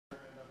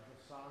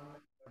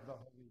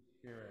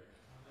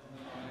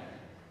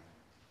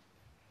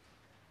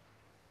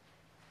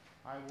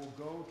I will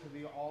go to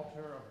the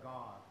altar of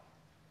God.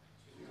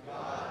 To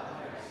God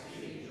my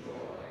exceeding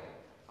joy.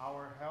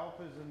 Our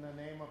help is in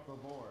the name of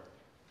the Lord,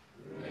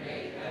 who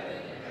made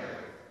heaven and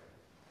earth.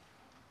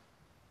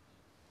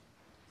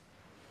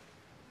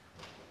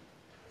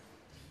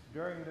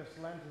 During this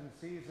Lenten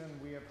season,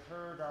 we have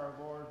heard our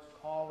Lord's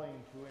calling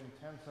to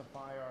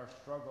intensify our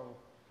struggle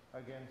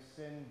against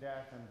sin,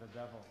 death, and the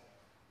devil,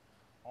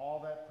 all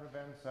that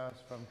prevents us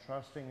from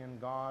trusting in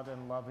God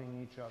and loving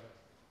each other.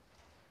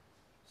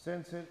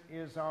 Since it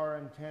is our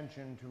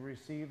intention to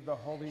receive the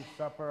Holy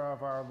Supper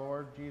of our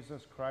Lord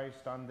Jesus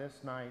Christ on this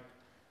night,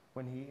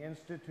 when he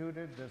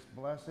instituted this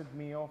blessed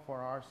meal for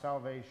our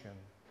salvation,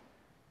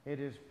 it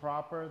is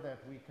proper that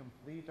we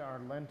complete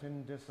our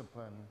Lenten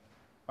discipline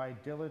by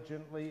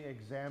diligently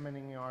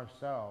examining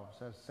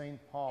ourselves, as St.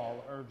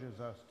 Paul urges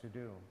us to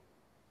do.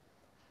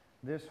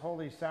 This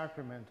holy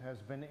sacrament has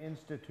been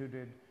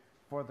instituted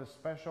for the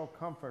special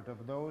comfort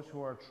of those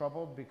who are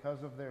troubled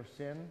because of their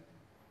sin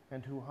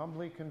and who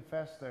humbly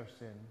confess their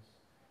sins,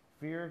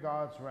 fear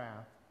God's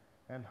wrath,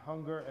 and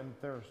hunger and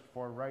thirst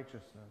for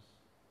righteousness.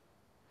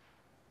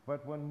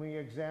 But when we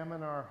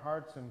examine our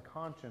hearts and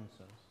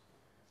consciences,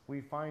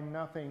 we find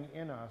nothing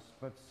in us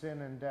but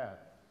sin and death,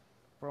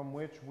 from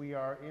which we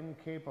are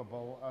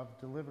incapable of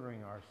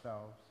delivering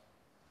ourselves.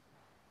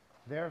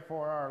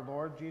 Therefore, our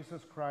Lord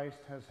Jesus Christ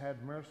has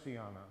had mercy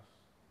on us.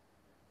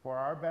 For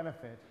our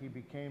benefit, he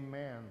became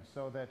man,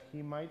 so that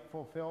he might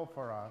fulfill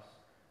for us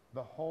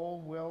the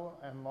whole will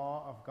and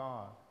law of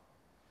God,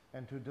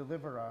 and to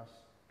deliver us,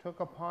 took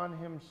upon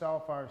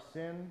himself our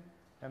sin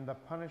and the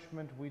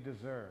punishment we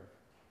deserve.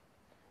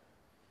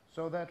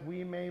 So that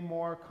we may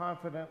more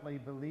confidently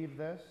believe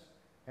this,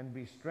 and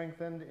be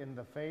strengthened in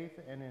the faith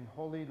and in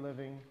holy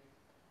living,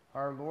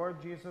 our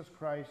Lord Jesus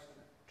Christ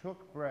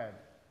took bread,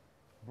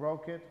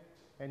 broke it,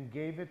 and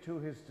gave it to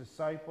his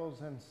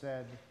disciples and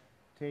said,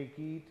 "Take,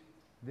 eat,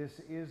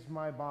 this is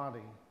my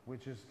body,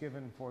 which is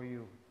given for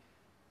you."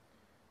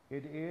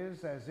 It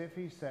is as if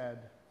he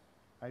said,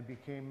 "I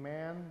became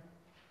man,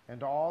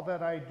 and all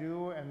that I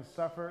do and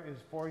suffer is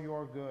for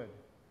your good.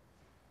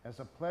 As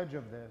a pledge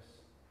of this,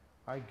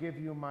 I give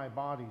you my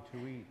body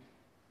to eat."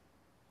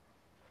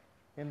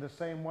 In the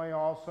same way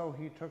also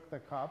he took the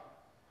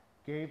cup,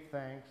 gave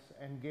thanks,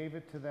 and gave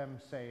it to them,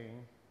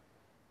 saying,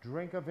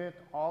 "Drink of it,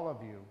 all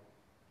of you.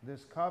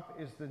 This cup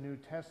is the New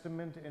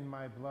Testament in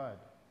my blood,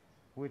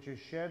 which is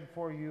shed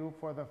for you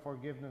for the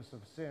forgiveness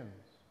of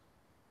sins."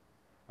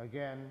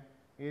 Again,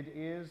 it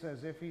is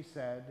as if he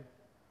said,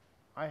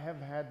 "I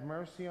have had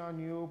mercy on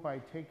you by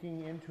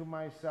taking into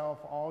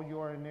myself all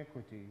your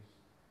iniquities.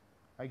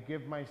 I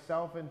give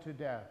myself into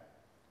death,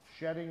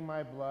 shedding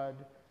my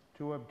blood,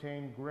 to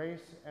obtain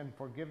grace and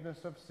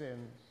forgiveness of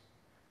sins,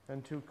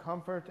 and to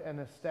comfort and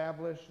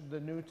establish the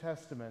New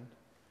Testament,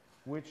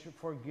 which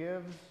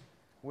forgives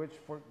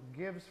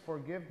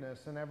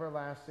forgiveness and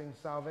everlasting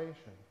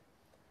salvation.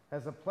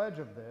 As a pledge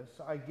of this,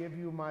 I give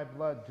you my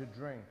blood to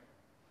drink.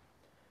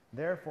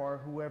 Therefore,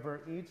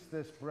 whoever eats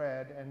this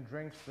bread and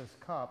drinks this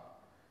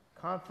cup,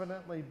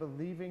 confidently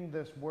believing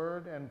this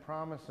word and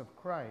promise of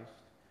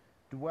Christ,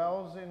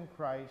 dwells in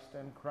Christ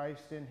and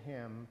Christ in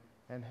him,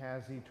 and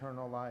has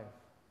eternal life.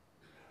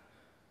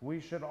 We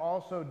should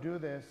also do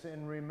this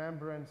in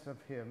remembrance of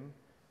him,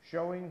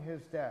 showing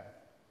his death,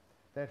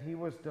 that he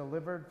was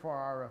delivered for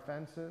our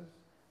offenses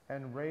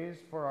and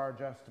raised for our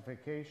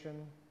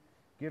justification,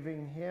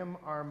 giving him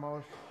our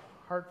most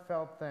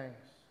heartfelt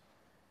thanks.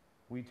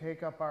 We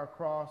take up our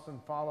cross and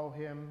follow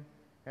him,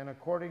 and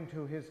according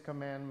to his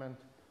commandment,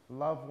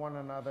 love one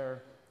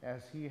another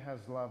as he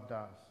has loved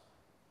us.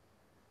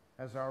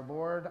 As our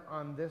Lord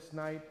on this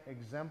night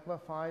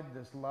exemplified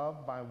this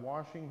love by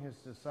washing his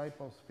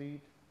disciples'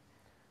 feet,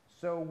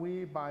 so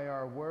we, by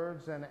our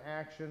words and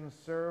actions,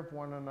 serve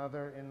one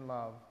another in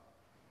love.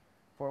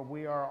 For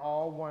we are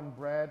all one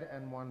bread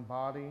and one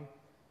body,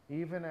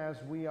 even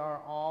as we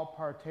are all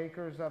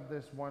partakers of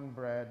this one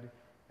bread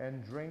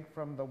and drink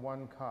from the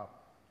one cup.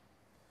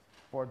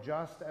 For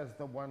just as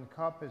the one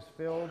cup is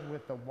filled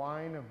with the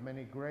wine of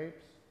many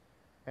grapes,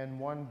 and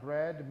one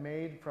bread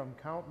made from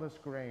countless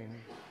grains,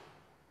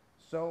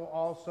 so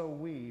also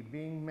we,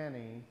 being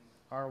many,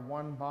 are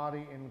one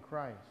body in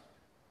Christ.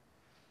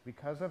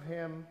 Because of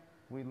him,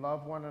 we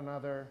love one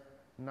another,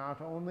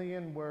 not only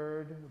in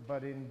word,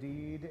 but in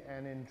deed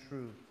and in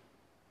truth.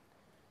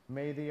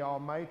 May the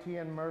Almighty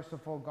and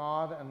merciful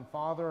God and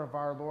Father of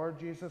our Lord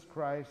Jesus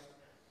Christ,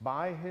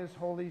 by his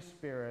Holy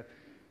Spirit,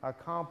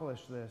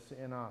 accomplish this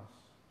in us.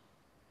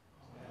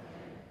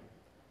 Amen.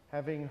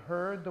 Having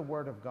heard the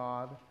word of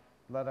God,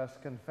 let us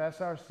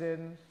confess our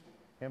sins,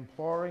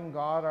 imploring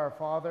God our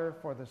Father,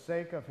 for the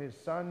sake of his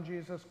Son,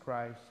 Jesus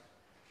Christ,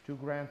 to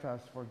grant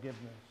us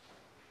forgiveness.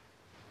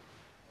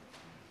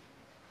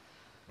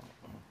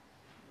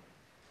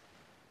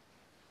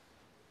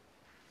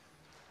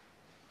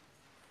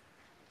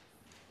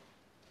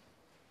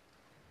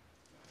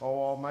 O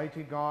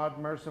Almighty God,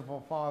 merciful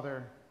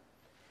Father,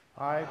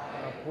 I, a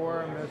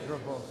poor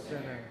miserable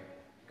sinner,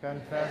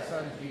 confess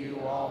unto you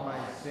all my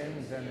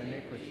sins and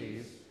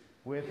iniquities,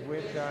 with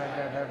which I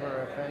have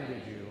ever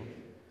offended you.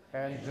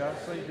 and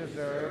justly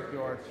deserve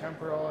your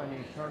temporal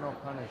and eternal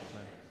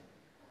punishment.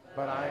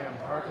 But I am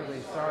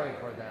heartily sorry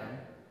for them,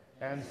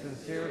 and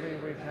sincerely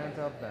repent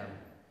of them.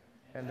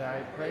 And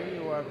I pray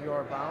you of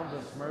your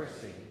boundless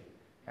mercy,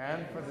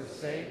 and for the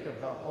sake of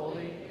the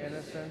holy,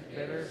 innocent,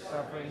 bitter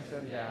sufferings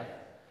and death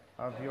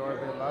of your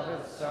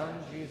beloved Son,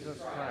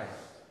 Jesus Christ,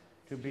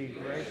 to be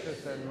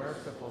gracious and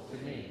merciful to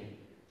me,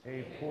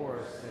 a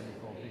poor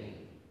sinful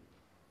being.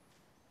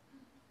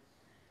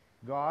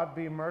 God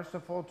be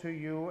merciful to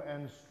you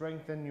and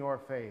strengthen your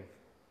faith.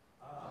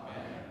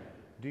 Amen.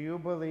 Do you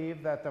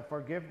believe that the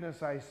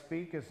forgiveness I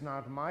speak is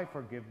not my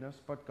forgiveness,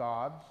 but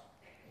God's?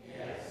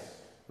 Yes.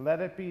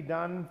 Let it be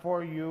done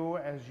for you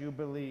as you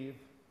believe.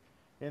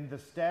 In the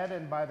stead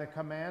and by the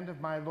command of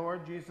my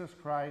Lord Jesus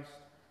Christ,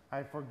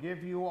 I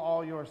forgive you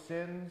all your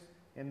sins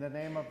in the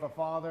name of the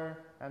Father,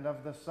 and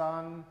of the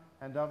Son,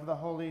 and of the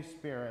Holy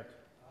Spirit.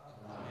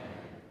 Amen.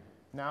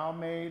 Now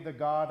may the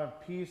God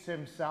of peace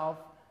himself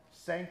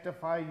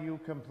sanctify you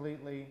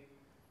completely,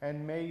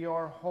 and may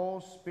your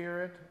whole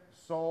spirit,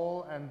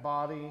 soul, and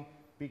body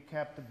be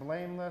kept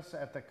blameless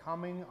at the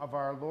coming of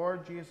our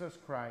Lord Jesus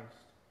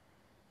Christ.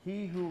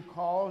 He who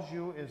calls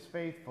you is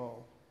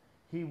faithful.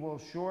 He will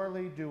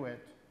surely do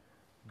it.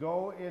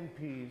 Go in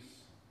peace.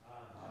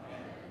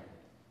 Amen.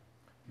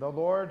 The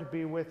Lord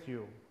be with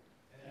you.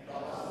 And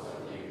also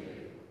with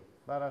you.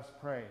 Let us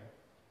pray.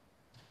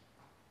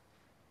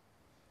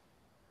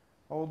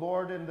 O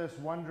Lord, in this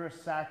wondrous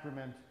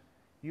sacrament,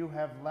 you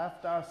have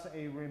left us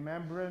a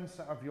remembrance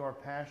of your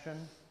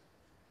passion.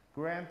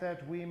 Grant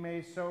that we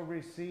may so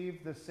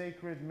receive the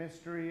sacred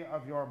mystery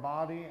of your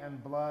body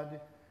and blood,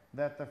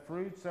 that the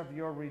fruits of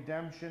your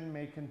redemption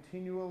may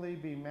continually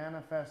be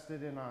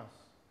manifested in us.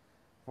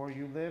 For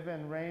you live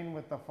and reign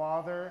with the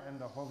Father and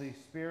the Holy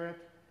Spirit,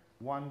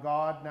 one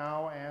God,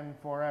 now and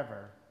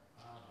forever.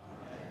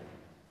 Amen.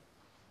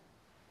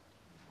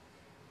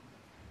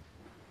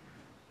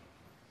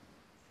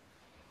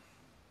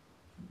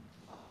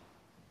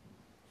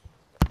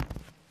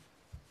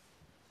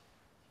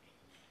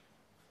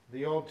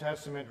 The Old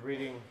Testament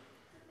reading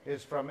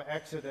is from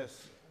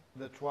Exodus,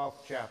 the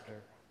 12th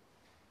chapter.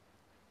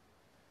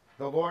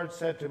 The Lord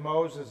said to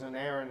Moses and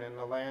Aaron in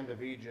the land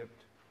of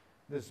Egypt,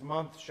 "This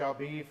month shall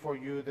be for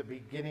you the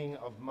beginning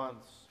of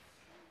months.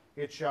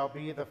 It shall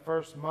be the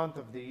first month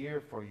of the year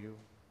for you.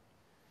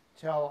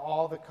 Tell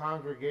all the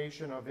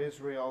congregation of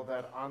Israel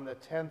that on the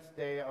 10th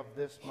day of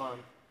this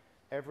month,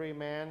 every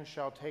man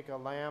shall take a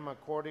lamb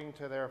according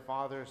to their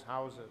fathers'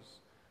 houses,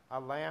 a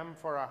lamb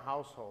for a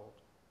household.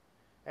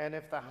 And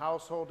if the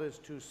household is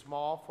too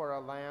small for a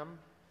lamb,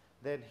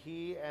 then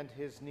he and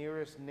his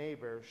nearest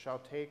neighbor shall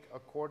take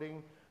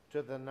according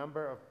to the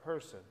number of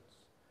persons.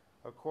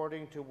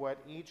 According to what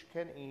each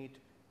can eat,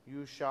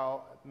 you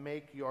shall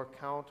make your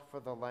count for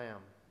the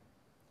lamb.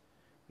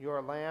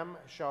 Your lamb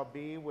shall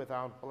be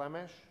without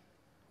blemish,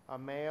 a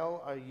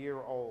male a year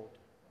old.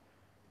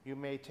 You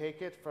may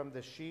take it from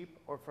the sheep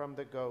or from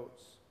the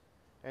goats,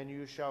 and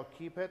you shall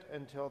keep it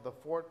until the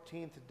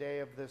 14th day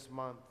of this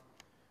month,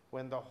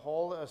 when the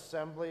whole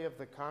assembly of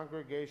the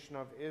congregation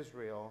of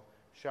Israel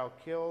shall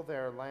kill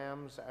their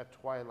lambs at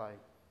twilight.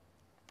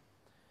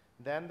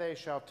 Then they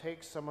shall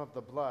take some of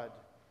the blood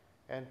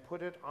and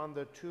put it on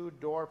the 2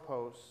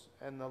 doorposts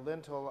and the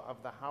lintel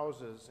of the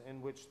houses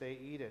in which they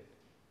eat it.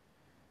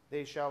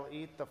 They shall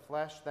eat the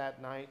flesh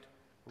that night,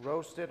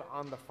 roasted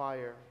on the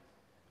fire.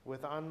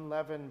 With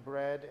unleavened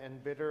bread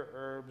and bitter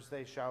herbs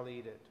they shall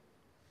eat it.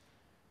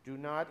 Do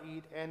not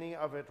eat any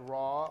of it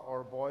raw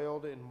or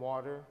boiled in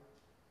water,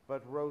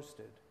 but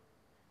roasted,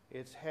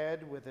 its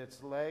head with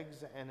its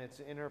legs and its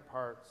inner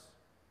parts.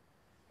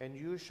 And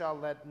you shall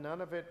let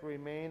none of it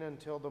remain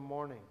until the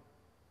morning.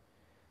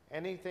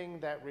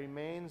 Anything that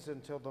remains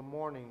until the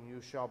morning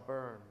you shall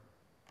burn.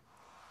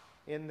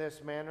 In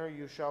this manner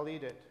you shall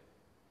eat it,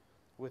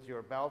 with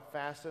your belt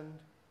fastened,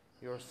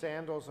 your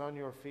sandals on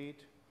your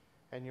feet,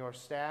 and your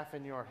staff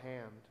in your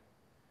hand.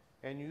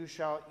 And you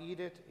shall eat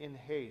it in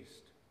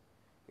haste.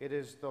 It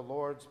is the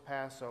Lord's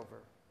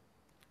Passover.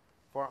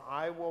 For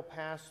I will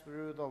pass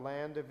through the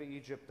land of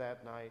Egypt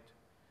that night,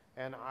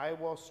 and I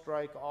will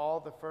strike all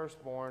the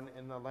firstborn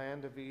in the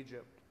land of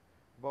Egypt,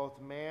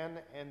 both man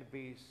and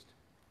beast.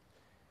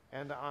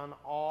 And on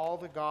all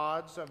the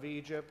gods of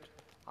Egypt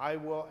I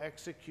will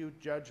execute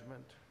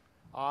judgment.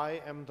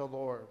 I am the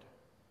Lord.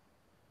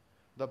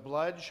 The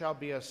blood shall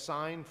be a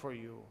sign for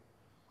you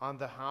on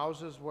the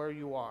houses where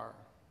you are.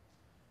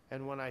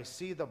 And when I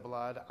see the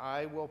blood,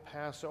 I will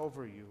pass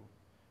over you,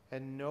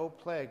 and no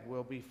plague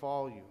will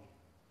befall you,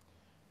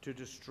 to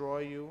destroy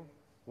you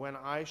when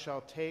I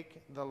shall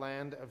take the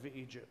land of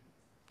Egypt.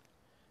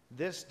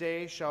 This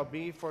day shall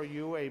be for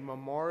you a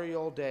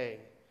memorial day,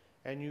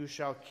 and you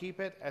shall keep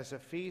it as a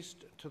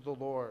feast to the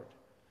Lord.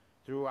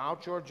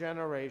 Throughout your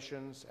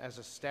generations, as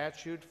a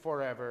statute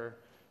forever,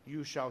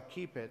 you shall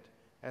keep it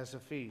as a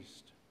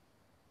feast."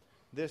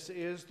 This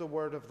is the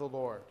word of the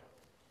Lord.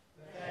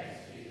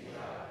 Thanks be to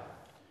God.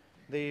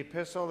 The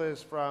epistle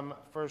is from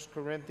 1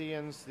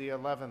 Corinthians, the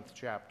 11th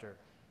chapter.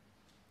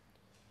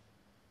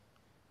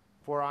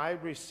 For I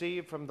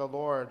received from the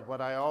Lord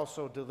what I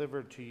also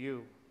delivered to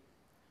you,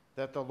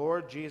 that the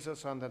Lord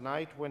Jesus, on the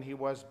night when he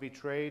was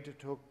betrayed,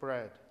 took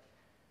bread,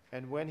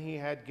 and when he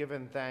had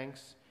given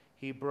thanks,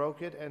 he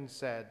broke it and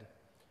said,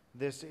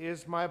 "This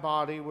is my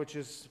body, which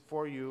is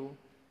for you.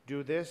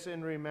 Do this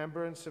in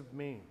remembrance of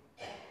me."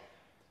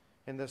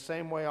 In the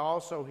same way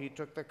also he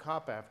took the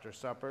cup after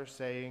supper,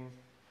 saying,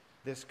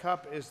 "This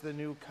cup is the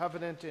new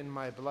covenant in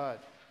my blood.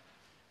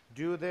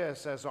 Do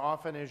this as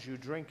often as you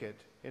drink it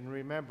in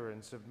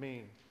remembrance of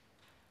me.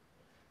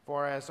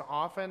 For as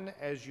often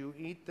as you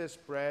eat this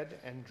bread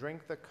and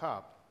drink the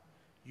cup,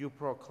 you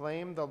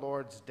proclaim the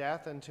Lord's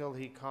death until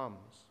he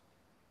comes.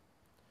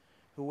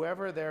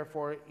 Whoever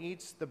therefore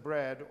eats the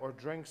bread or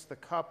drinks the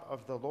cup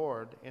of the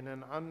Lord in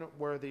an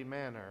unworthy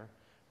manner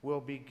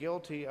will be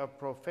guilty of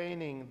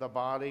profaning the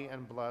body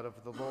and blood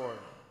of the Lord.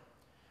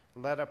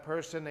 Let a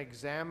person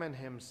examine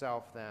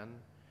himself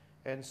then,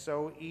 and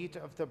so eat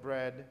of the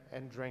bread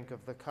and drink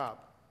of the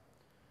cup.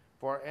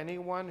 For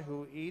anyone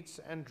who eats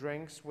and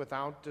drinks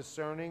without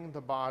discerning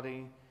the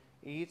body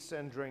eats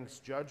and drinks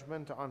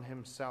judgment on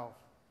himself.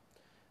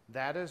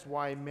 That is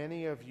why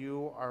many of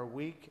you are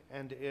weak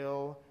and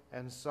ill,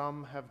 and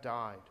some have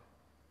died.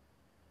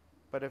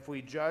 But if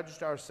we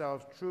judged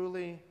ourselves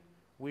truly,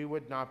 we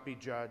would not be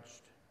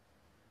judged.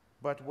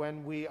 But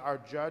when we are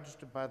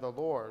judged by the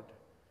Lord,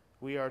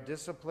 we are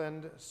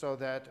disciplined so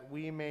that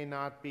we may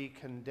not be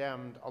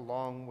condemned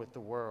along with the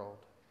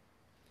world.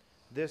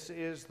 This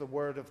is the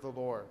word of the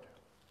Lord.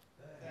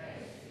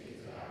 Thanks be to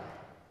God.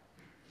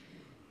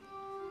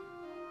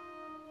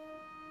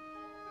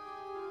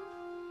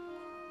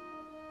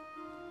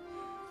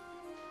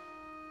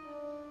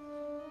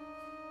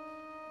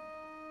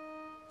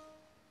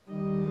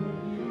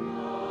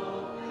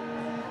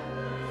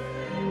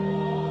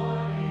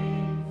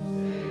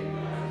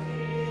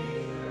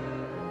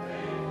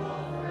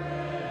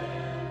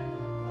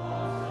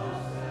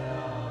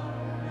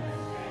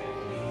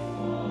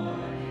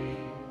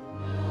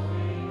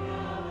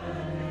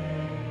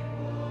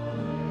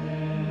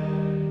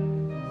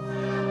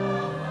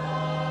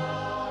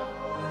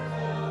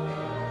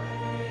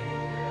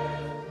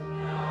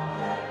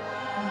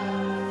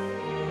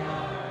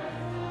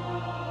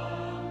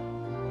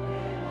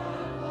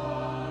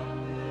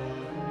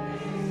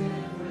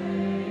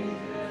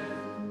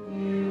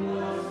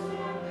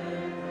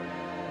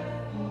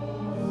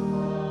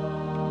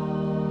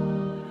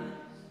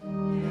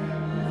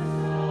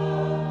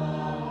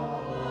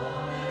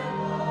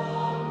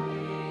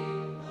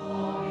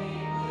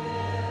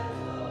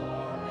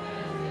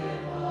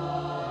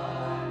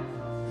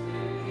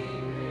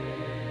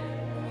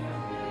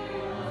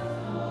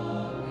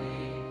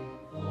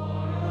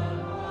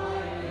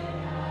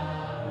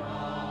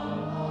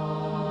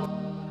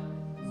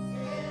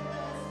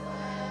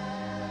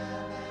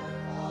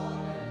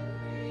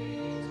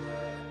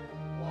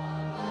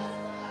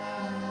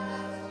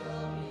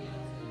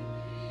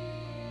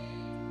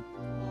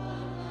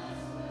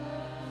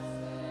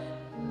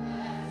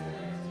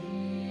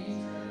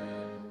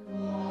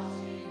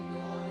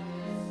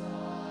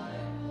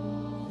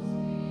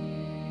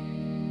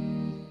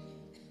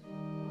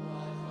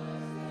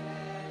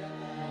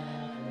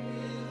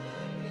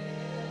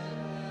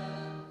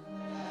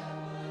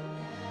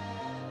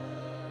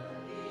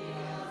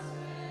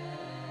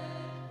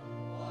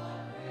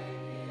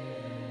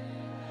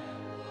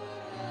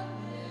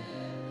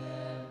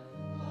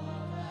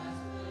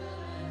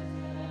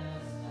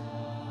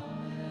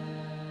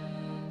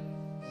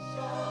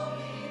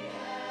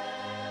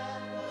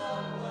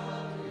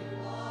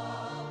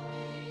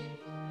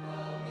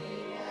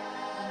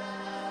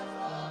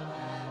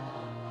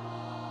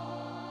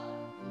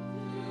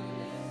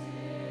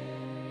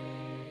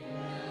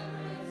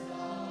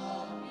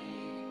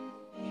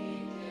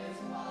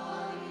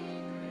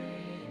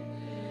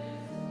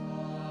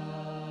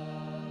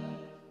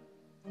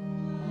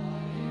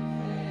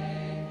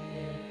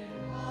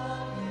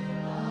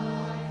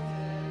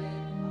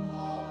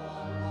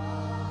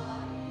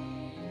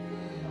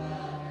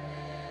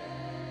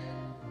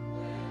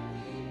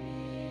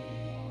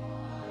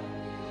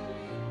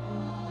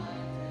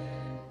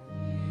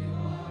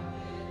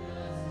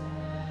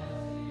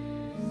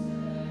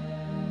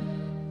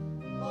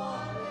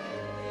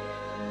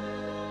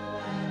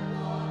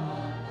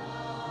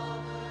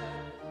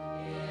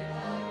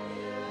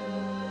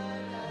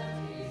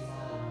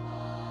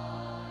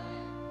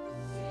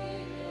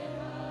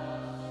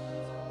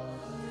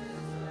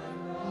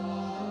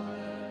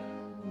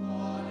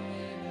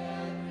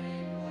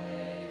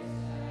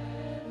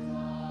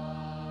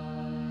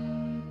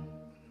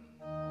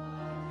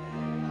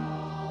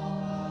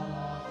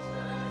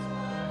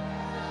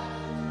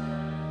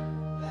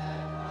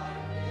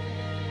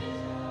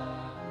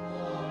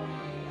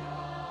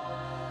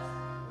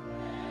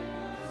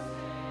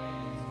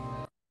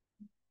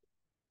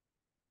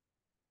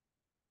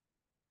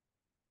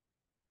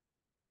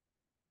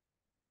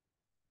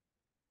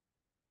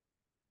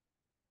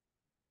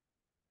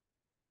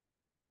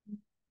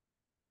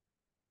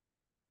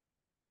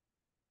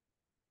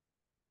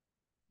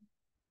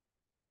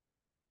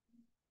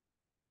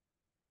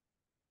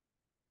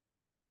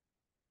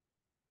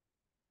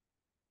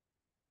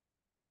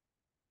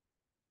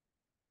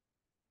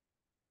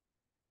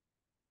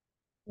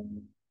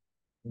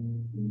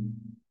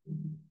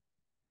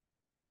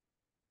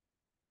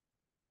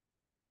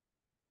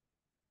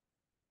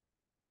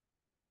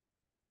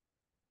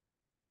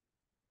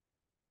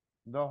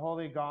 The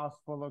Holy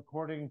Gospel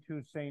according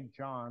to St.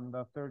 John,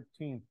 the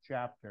 13th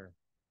chapter.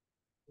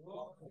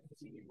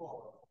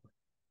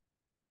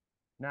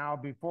 Now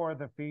before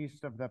the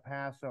feast of the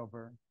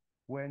Passover,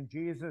 when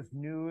Jesus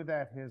knew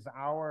that his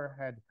hour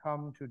had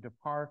come to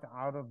depart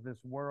out of this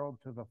world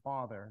to the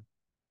Father,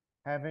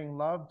 having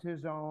loved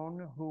his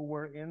own who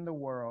were in the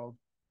world,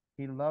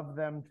 he loved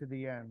them to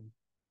the end.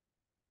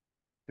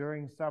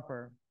 During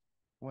supper,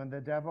 when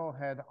the devil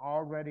had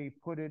already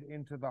put it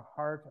into the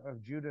heart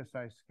of Judas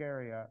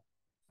Iscariot,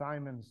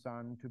 Simon's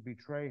son, to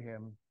betray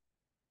him,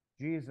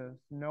 Jesus,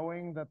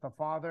 knowing that the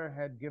Father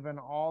had given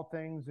all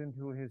things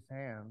into his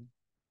hand,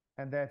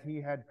 and that he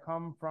had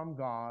come from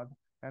God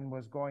and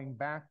was going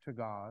back to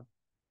God,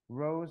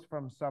 rose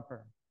from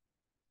supper.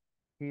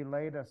 He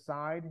laid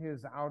aside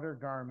his outer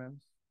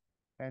garments,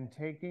 and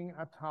taking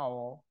a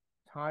towel,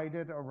 tied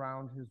it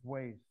around his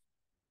waist.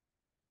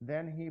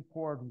 Then he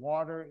poured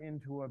water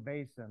into a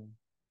basin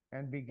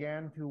and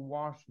began to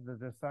wash the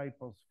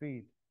disciples'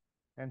 feet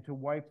and to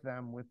wipe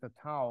them with the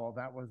towel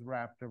that was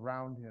wrapped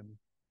around him.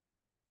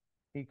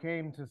 He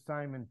came to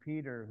Simon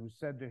Peter, who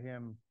said to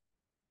him,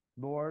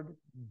 "Lord,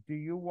 do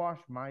you wash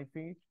my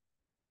feet?"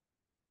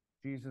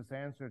 Jesus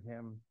answered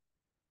him,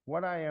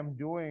 "What I am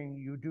doing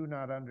you do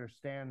not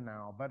understand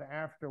now, but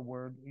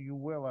afterward you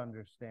will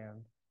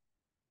understand."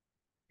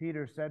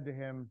 Peter said to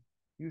him,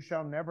 "You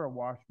shall never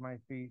wash my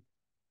feet."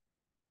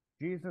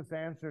 Jesus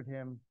answered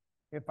him,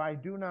 "If I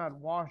do not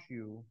wash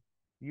you,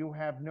 you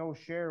have no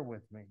share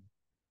with me."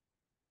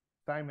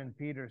 Simon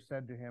Peter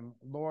said to him,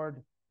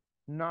 "Lord,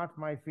 not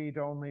my feet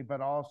only,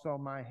 but also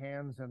my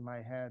hands and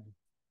my head."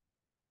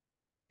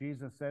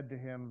 Jesus said to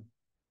him,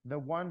 "The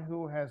one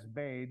who has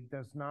bathed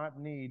does not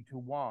need to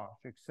wash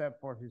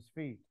except for his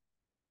feet,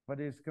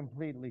 but is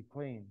completely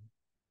clean.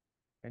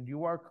 And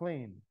you are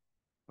clean,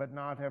 but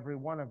not every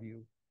one of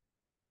you."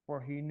 For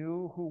he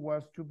knew who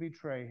was to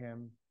betray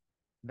him.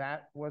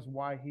 That was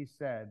why he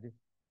said,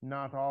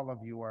 "Not all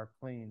of you are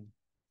clean."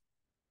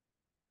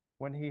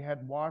 When he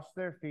had washed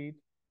their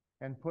feet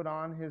and put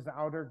on his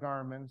outer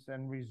garments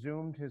and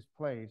resumed his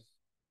place,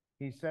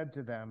 he said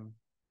to them,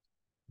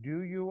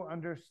 "Do you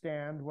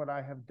understand what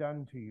I have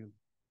done to you?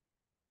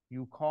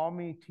 You call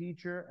me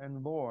teacher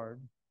and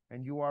Lord,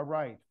 and you are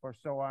right, for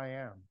so I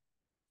am.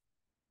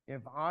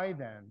 If I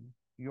then,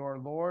 your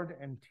Lord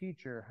and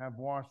teacher, have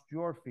washed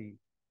your feet,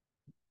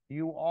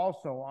 you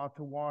also ought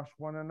to wash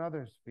one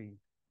another's feet.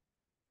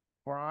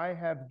 For I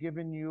have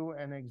given you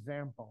an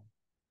example,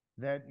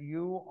 that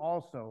you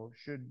also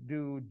should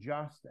do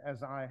just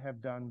as I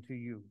have done to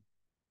you."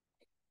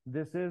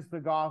 This is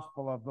the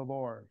gospel of the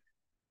Lord.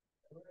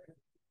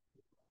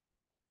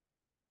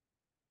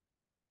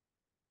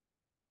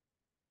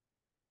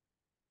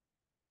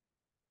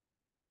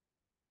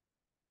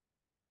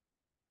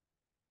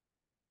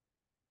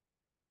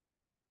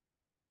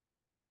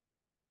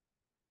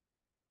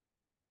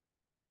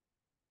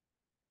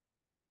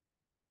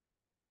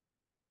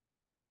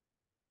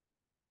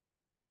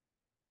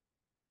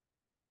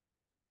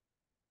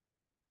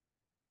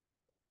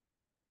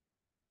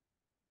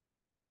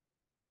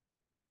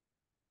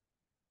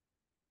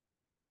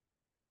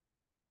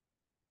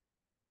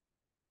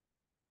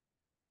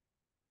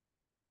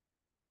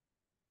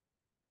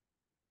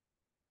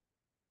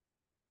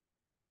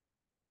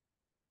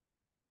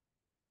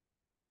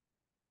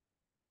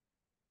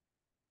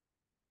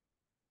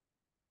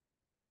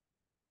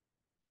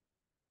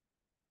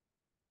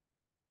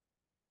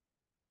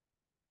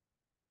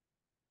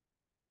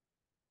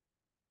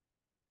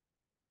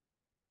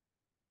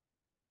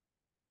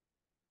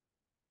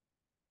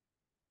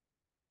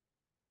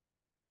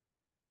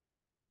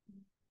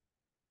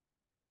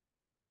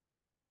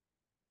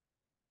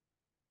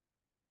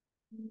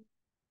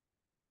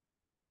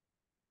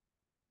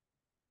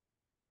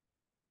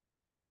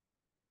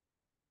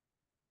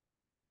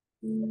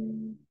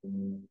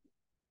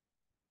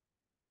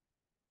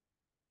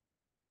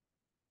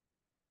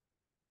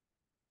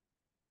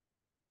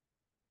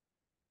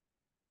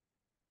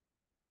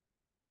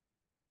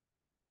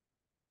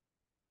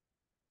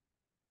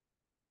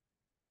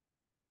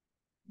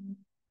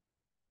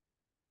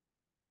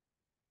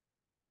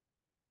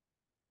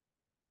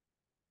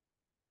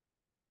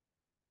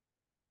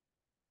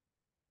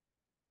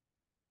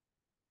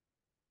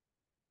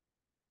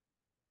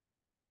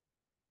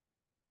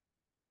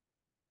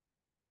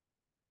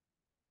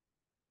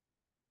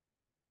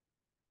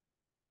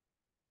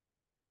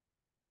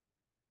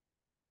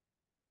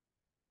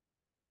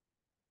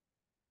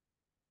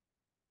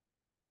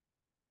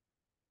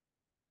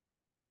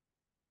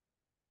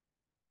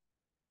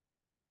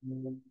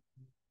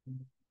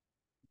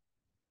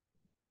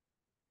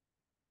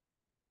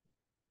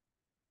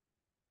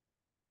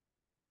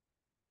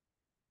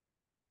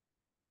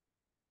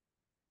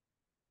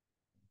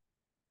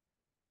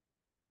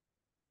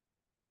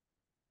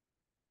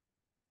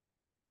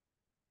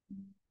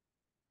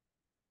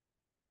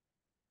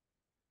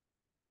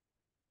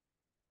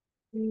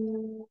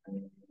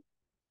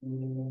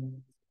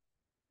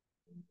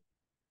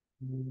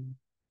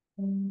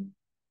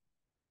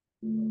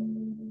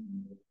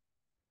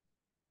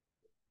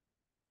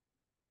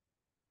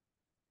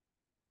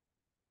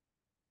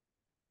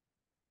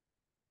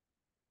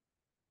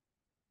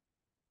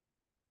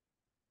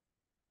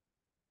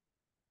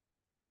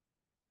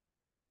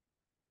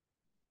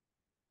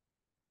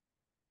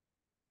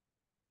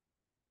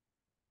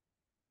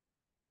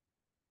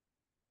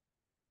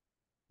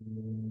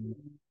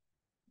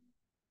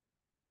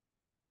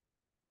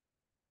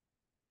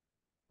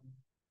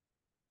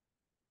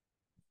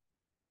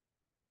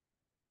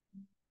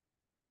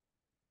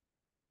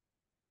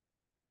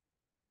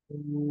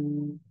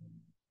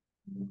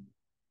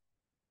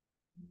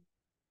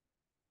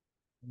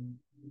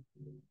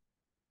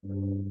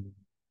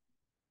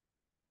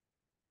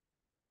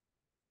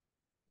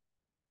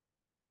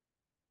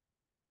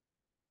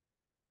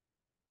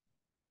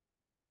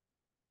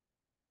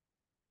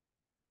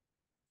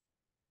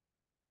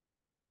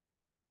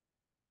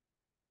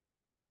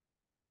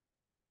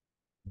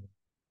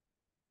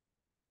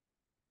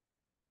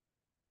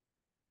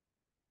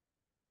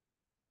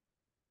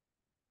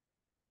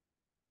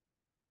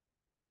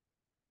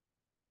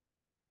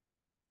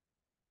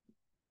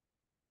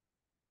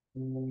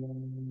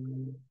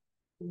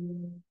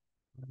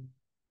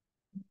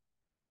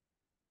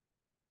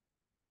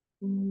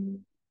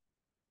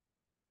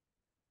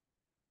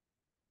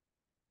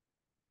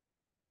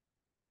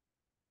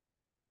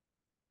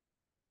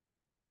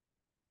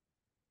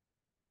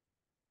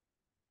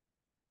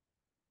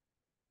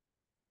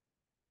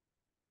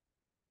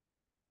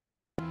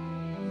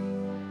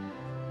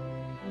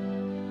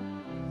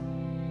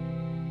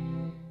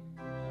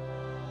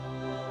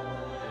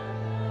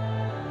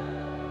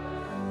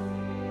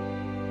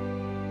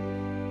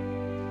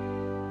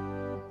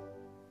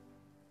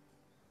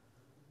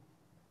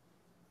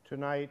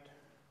 Tonight,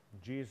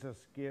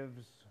 Jesus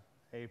gives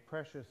a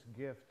precious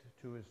gift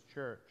to his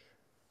church,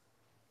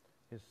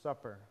 his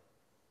supper,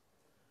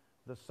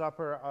 the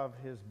supper of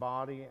his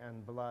body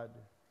and blood,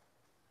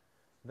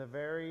 the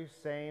very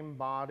same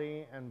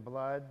body and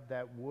blood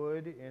that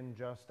would, in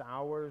just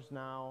hours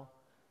now,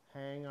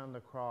 hang on the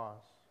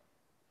cross,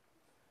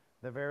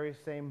 the very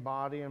same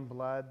body and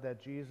blood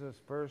that Jesus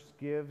first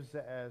gives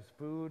as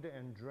food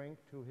and drink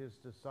to his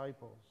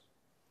disciples,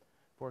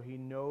 for he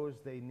knows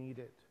they need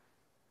it.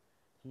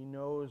 He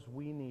knows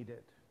we need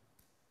it.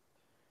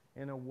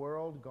 In a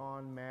world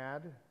gone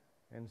mad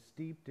and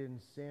steeped in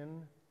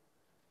sin,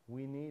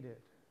 we need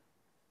it.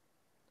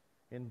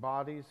 In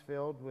bodies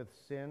filled with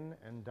sin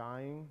and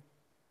dying,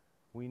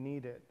 we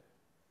need it.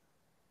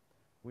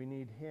 We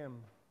need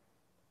him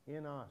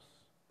in us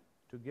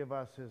to give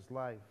us his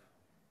life,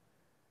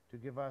 to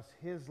give us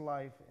his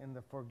life in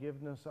the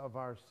forgiveness of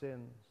our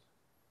sins.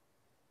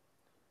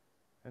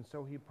 And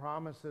so he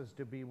promises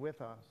to be with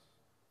us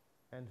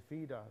and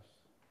feed us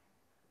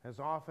as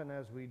often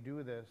as we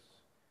do this,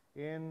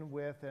 in,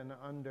 with, and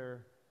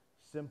under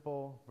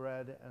simple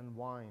bread and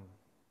wine.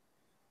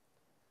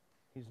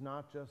 He's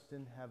not just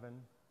in heaven,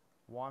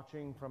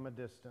 watching from a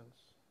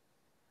distance.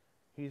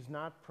 He's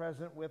not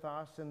present with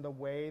us in the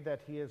way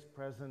that he is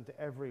present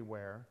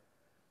everywhere,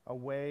 a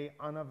way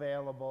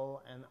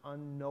unavailable and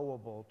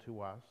unknowable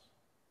to us.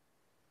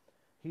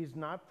 He's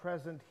not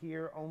present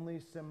here only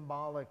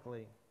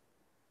symbolically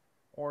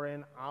or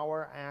in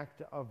our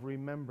act of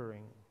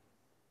remembering.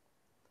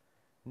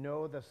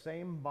 No, the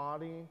same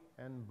body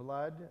and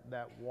blood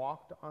that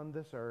walked on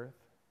this earth,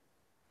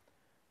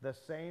 the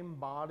same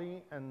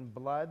body and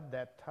blood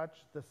that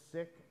touched the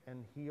sick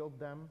and healed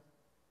them,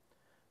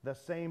 the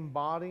same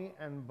body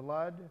and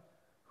blood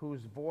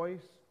whose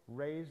voice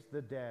raised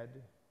the dead,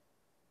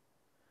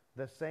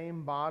 the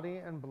same body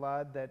and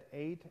blood that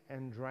ate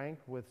and drank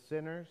with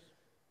sinners,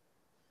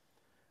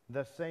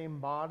 the same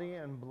body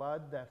and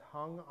blood that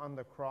hung on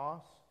the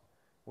cross,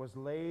 was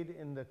laid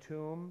in the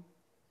tomb,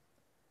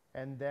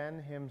 and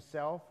then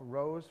himself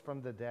rose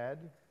from the dead,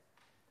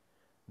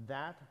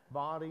 that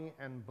body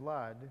and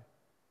blood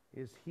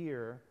is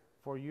here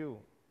for you,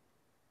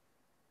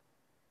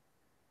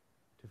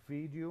 to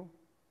feed you,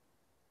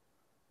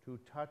 to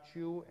touch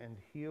you and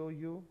heal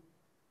you,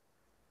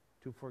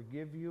 to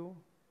forgive you,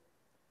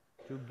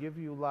 to give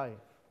you life,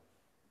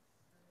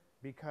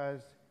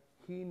 because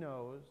he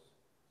knows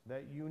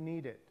that you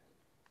need it.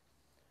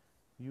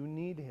 You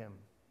need him.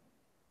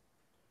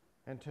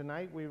 And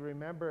tonight we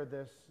remember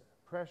this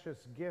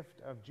precious gift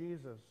of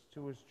Jesus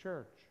to his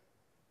church.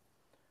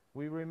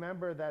 We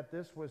remember that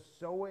this was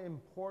so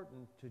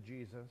important to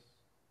Jesus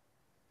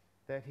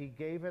that he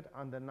gave it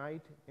on the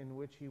night in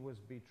which he was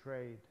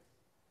betrayed.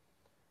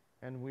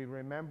 And we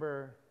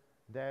remember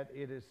that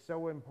it is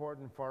so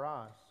important for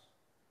us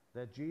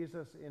that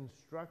Jesus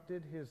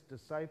instructed his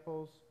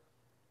disciples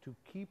to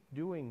keep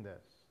doing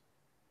this.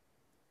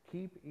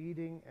 Keep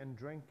eating and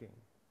drinking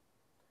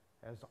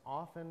as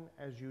often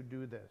as you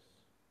do this.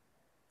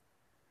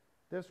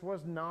 This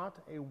was not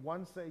a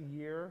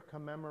once-a-year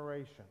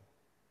commemoration,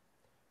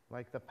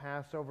 like the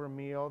Passover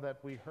meal that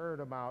we heard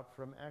about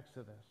from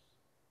Exodus.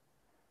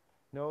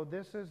 No,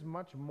 this is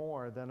much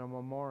more than a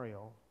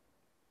memorial.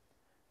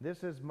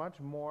 This is much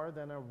more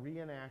than a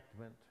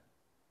reenactment.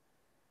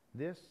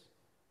 This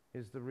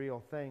is the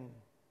real thing,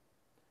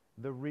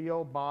 the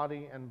real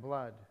body and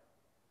blood,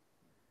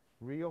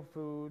 real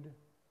food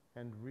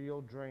and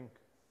real drink,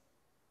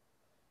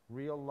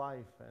 real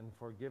life and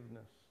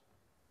forgiveness,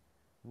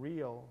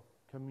 real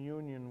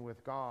communion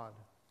with God.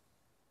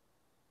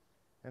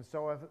 And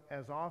so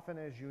as often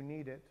as you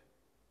need it,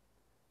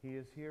 He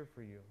is here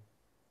for you.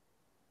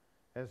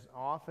 As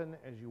often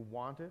as you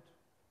want it,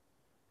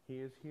 He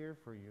is here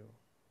for you.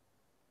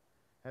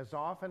 As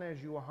often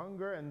as you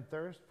hunger and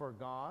thirst for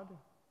God,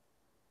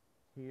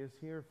 He is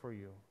here for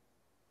you.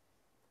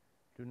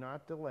 Do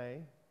not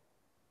delay,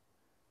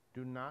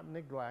 do not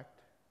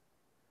neglect,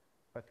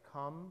 but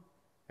come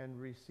and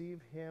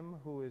receive Him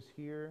who is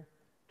here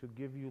to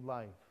give you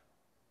life.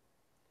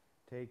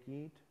 Take,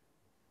 eat,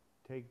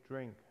 take,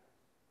 drink.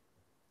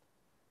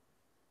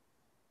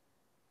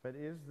 But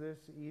is this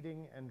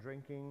eating and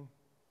drinking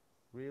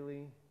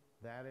really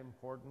that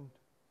important?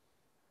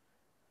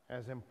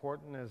 As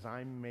important as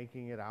I'm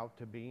making it out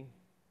to be?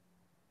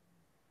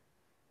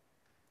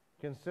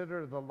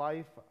 Consider the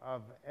life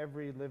of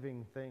every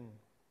living thing.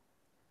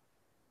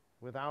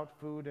 Without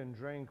food and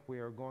drink, we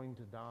are going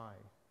to die.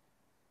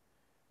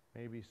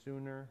 Maybe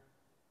sooner,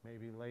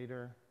 maybe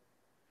later,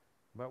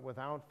 but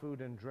without food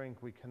and drink,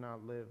 we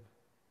cannot live.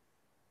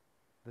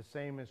 The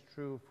same is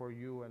true for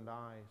you and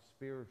I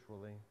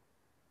spiritually.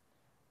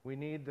 We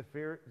need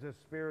the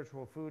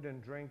spiritual food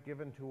and drink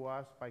given to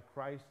us by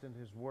Christ and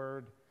His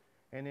Word,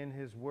 and in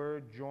His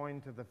Word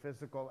joined to the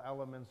physical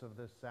elements of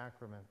this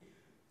sacrament.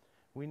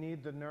 We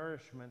need the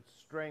nourishment,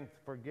 strength,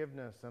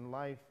 forgiveness, and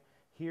life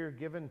here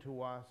given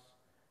to us,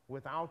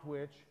 without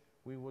which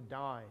we will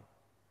die.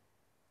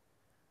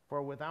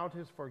 For without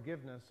His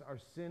forgiveness, our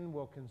sin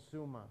will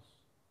consume us.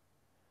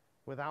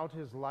 Without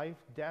His life,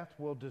 death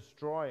will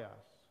destroy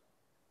us.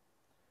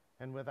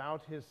 And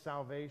without His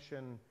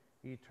salvation,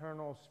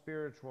 eternal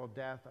spiritual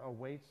death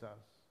awaits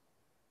us.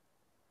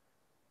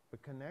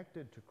 But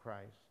connected to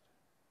Christ,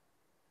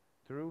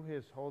 through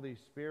His Holy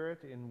Spirit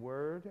in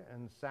word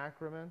and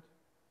sacrament,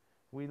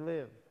 we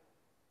live.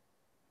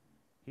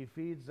 He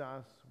feeds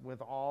us with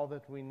all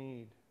that we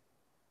need,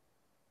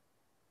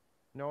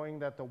 knowing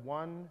that the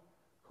one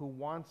who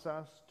wants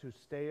us to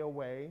stay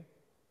away,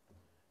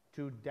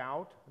 to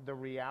doubt the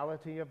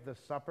reality of the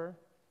supper,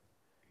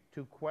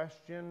 to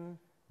question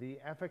the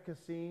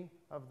efficacy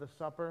of the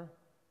supper,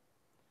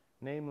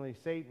 namely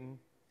Satan,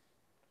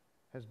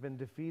 has been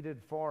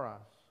defeated for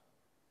us.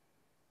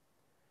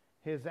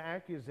 His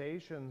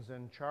accusations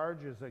and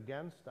charges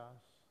against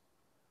us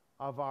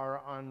of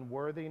our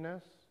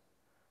unworthiness,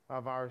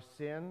 of our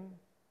sin,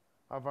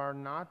 of our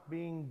not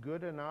being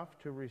good enough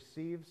to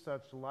receive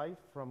such life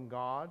from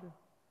God,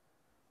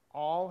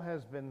 all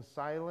has been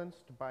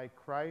silenced by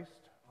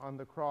Christ on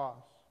the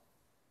cross.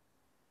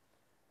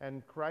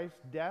 And Christ's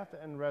death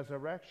and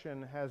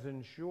resurrection has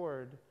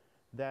ensured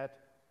that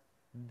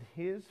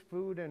His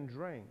food and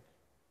drink,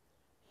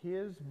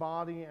 His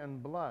body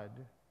and blood,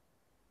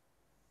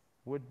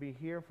 would be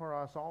here for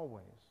us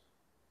always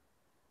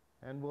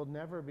and will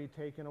never be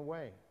taken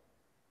away.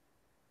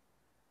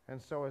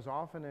 And so as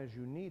often as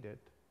you need it,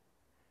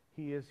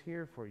 He is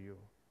here for you.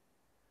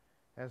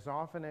 As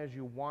often as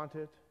you want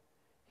it,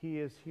 He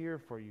is here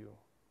for you.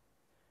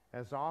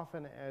 As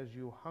often as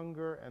you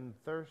hunger and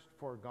thirst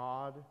for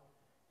God,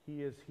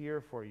 He is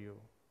here for you.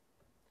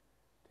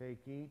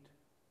 Take, eat,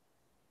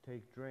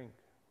 take, drink.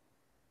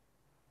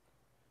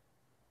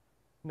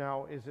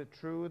 Now, is it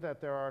true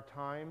that there are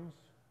times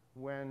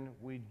when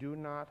we do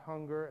not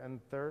hunger and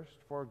thirst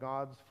for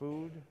God's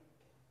food?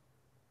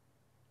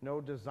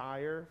 No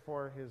desire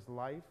for His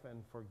life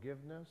and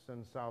forgiveness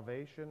and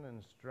salvation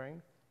and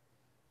strength?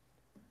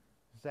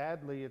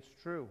 Sadly, it's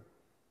true.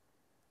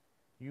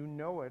 You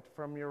know it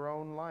from your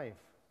own life.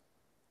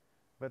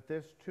 But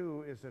this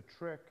too is a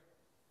trick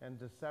and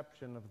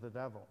deception of the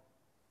devil.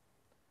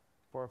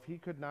 For if he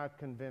could not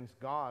convince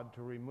God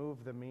to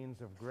remove the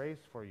means of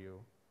grace for you,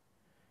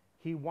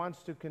 he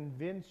wants to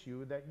convince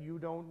you that you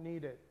don't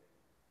need it,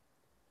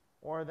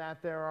 or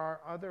that there are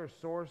other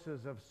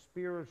sources of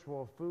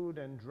spiritual food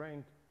and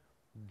drink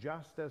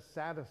just as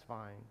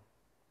satisfying,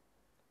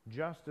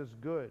 just as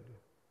good,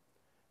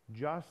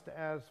 just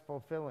as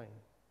fulfilling.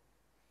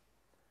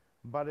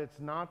 But it's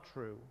not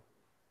true.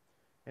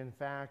 In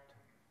fact,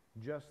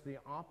 just the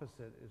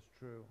opposite is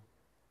true.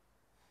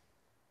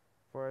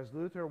 For as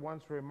Luther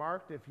once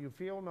remarked, if you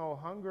feel no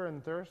hunger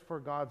and thirst for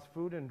God's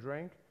food and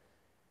drink,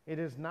 it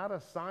is not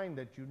a sign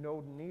that you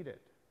don't need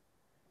it,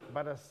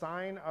 but a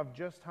sign of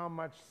just how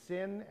much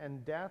sin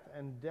and death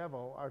and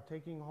devil are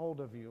taking hold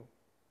of you.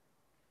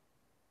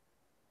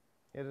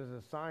 It is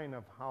a sign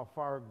of how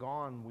far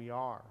gone we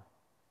are.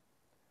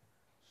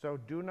 So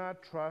do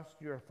not trust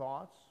your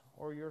thoughts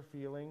or your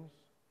feelings.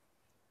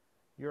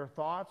 Your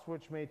thoughts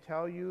which may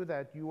tell you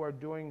that you are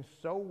doing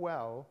so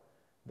well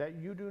that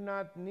you do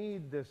not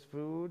need this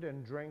food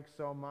and drink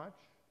so much,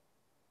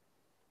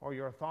 or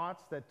your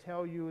thoughts that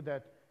tell you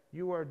that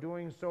you are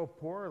doing so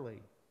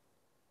poorly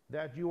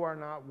that you are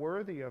not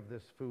worthy of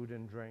this food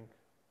and drink.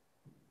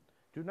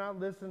 Do not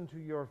listen to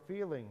your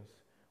feelings,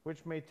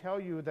 which may tell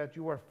you that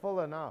you are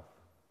full enough,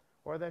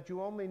 or that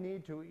you only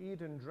need to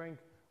eat and drink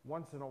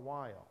once in a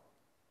while,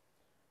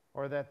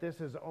 or that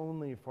this is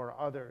only for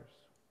others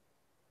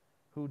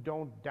who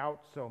don't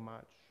doubt so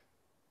much,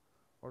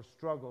 or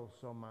struggle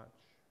so much,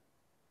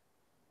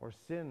 or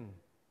sin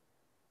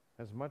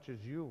as much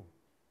as you.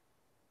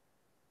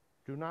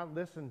 Do not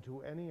listen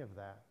to any of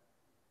that.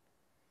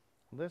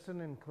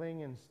 Listen and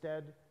cling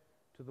instead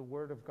to the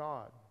Word of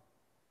God,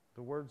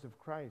 the words of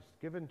Christ,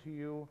 given to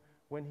you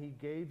when he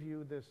gave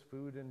you this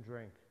food and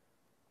drink.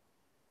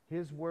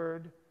 His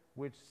word,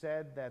 which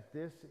said that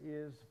this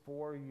is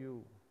for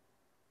you,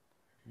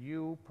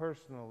 you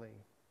personally,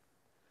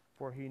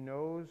 for he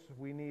knows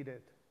we need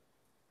it,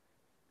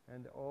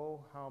 and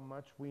oh, how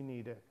much we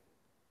need it.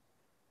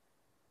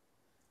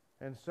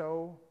 And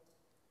so,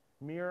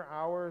 mere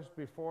hours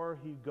before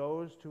he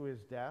goes to his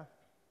death,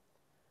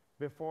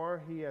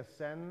 before he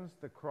ascends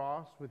the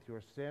cross with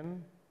your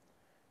sin,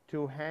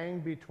 to hang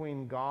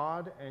between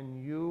God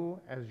and you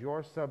as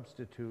your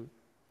substitute,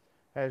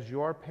 as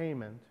your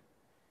payment,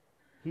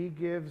 he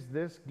gives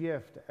this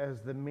gift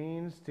as the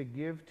means to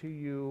give to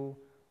you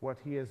what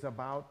he is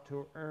about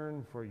to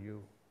earn for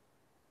you.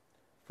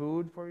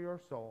 Food for your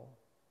soul.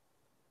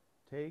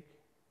 Take,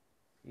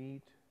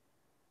 eat,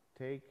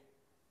 take,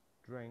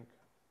 drink.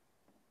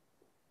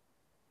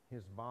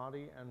 His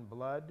body and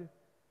blood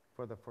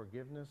for the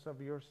forgiveness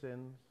of your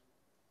sins.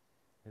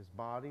 His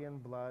body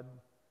and blood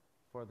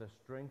for the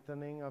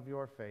strengthening of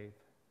your faith.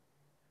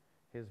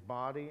 His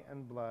body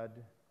and blood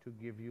to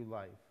give you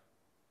life.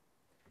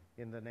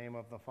 In the name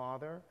of the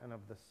Father, and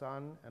of the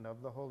Son, and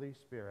of the Holy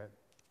Spirit.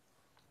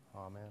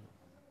 Amen.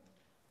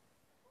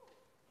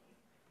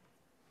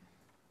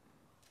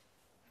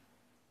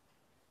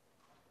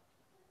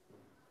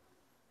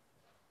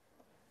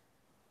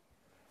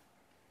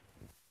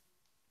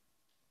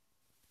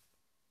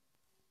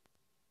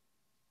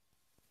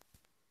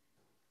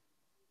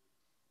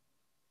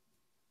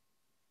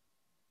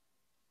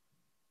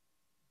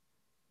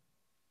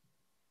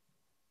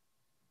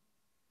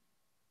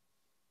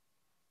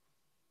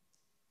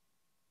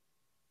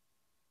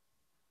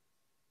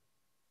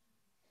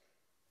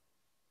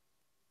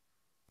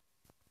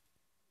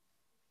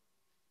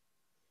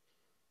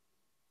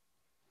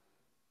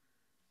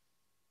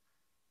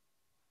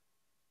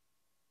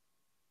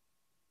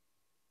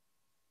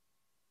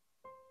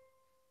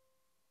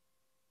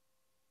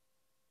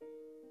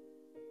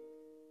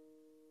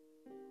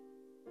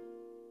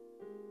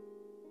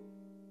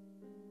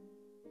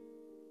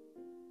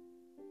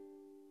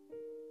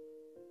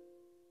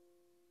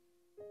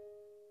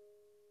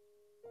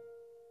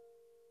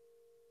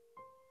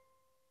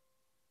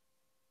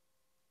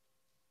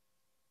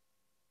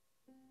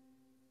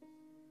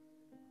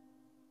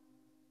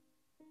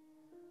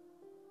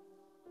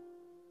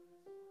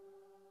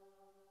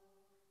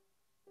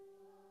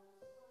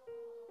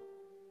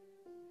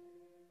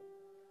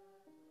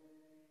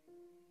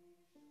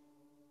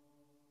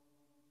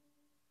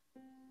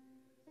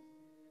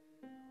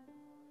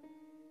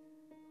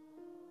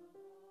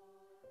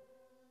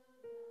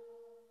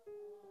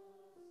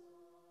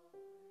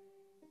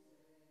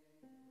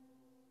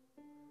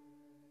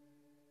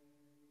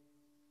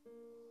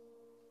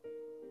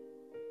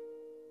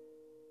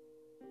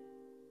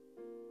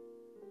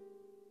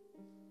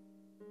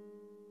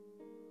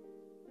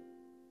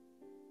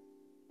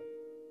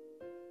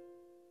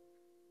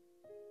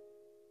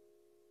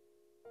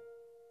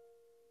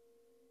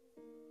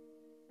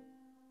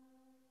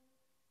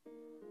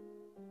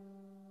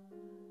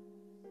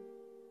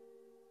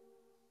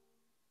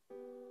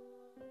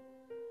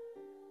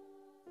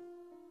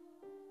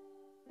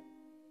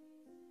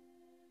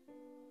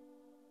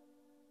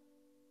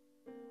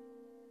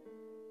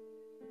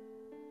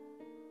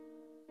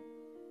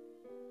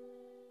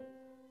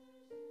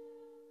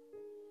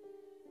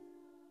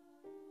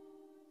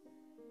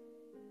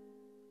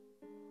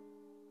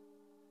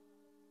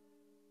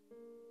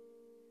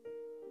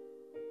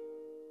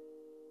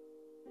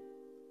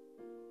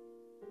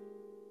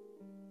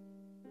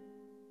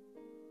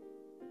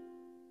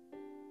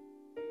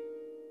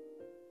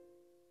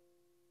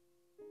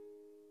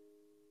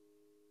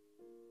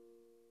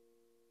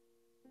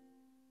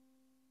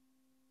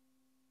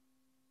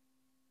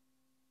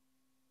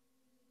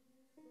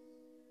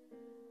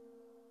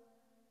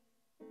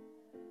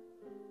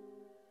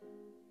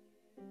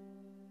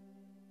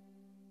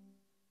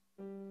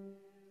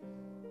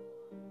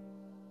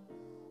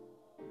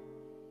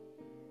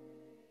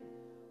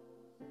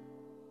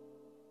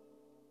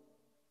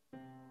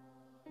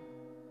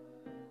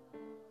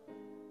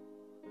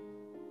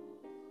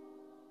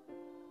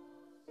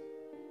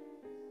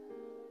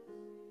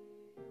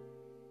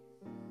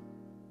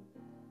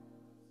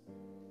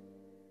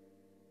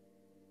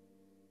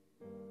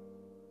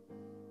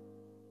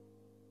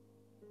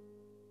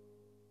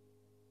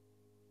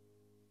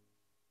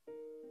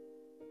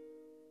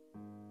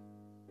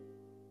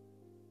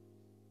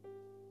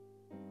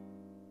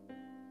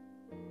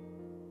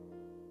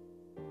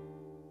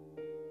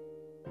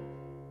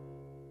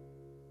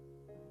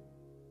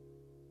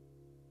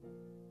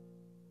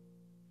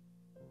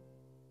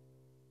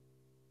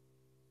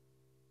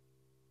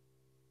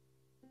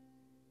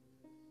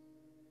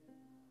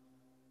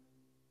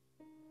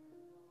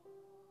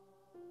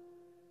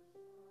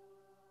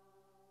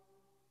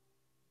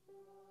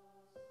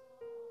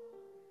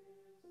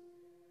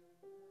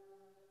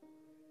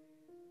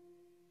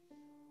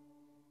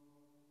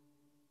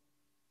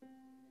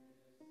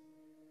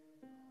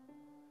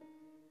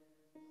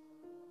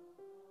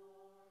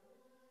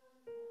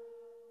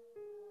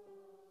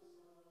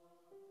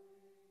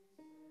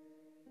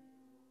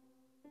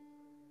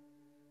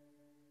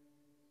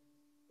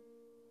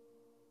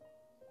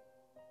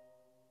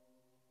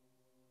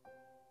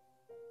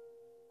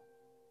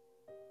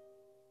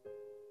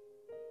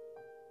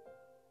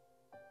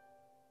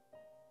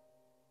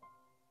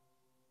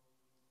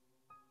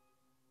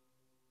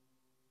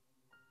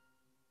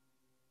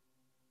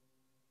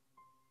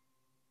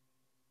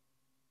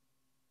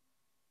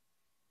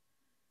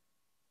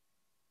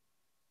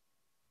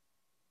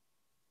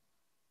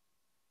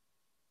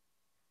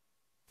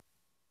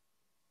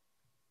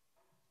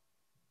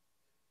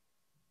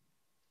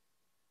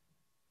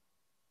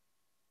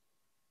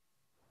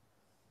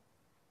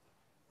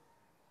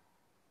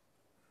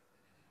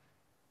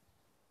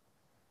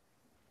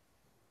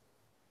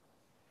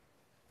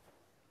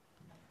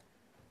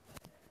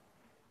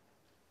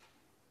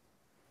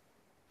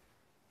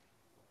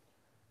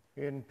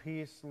 In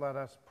peace, let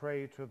us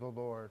pray to the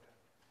Lord.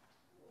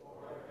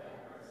 Lord,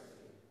 have mercy.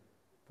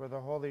 For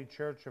the Holy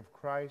Church of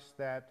Christ,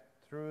 that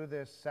through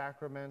this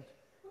sacrament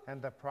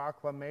and the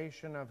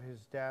proclamation of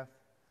his death,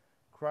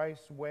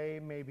 Christ's way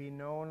may be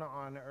known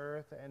on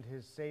earth and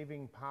his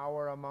saving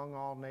power among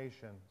all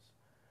nations.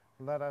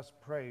 Let us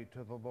pray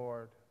to the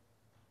Lord.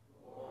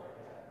 Lord,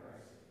 have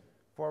mercy.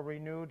 For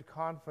renewed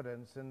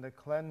confidence in the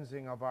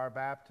cleansing of our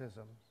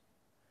baptisms,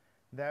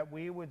 that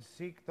we would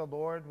seek the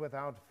Lord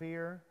without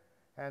fear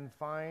and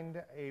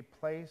find a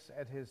place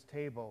at his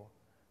table,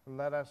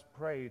 let us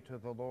pray to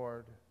the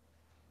Lord.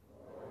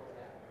 Lord,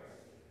 have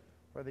mercy.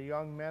 For the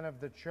young men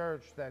of the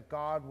church, that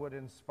God would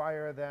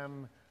inspire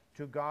them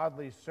to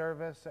godly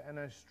service and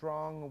a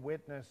strong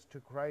witness to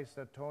Christ's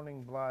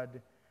atoning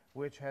blood,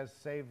 which has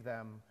saved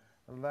them,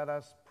 let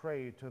us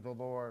pray to the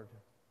Lord.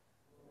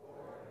 Lord,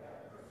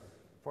 have mercy.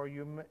 For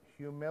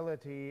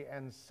humility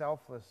and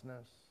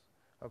selflessness,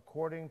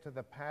 according to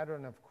the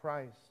pattern of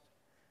Christ,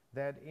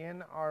 that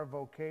in our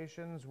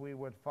vocations we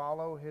would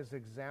follow his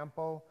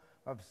example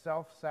of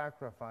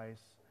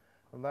self-sacrifice,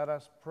 let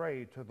us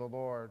pray to the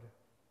Lord.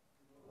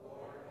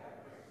 Lord, have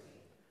mercy.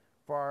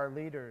 For our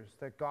leaders,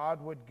 that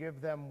God would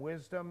give them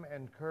wisdom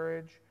and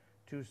courage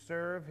to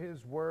serve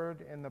his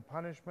word in the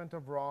punishment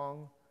of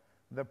wrong,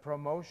 the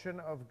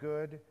promotion of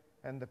good,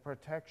 and the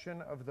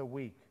protection of the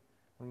weak.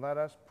 Let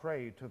us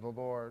pray to the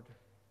Lord.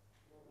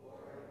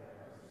 Lord,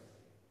 have mercy.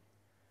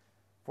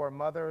 For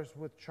mothers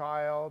with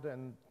child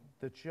and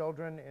the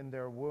children in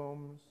their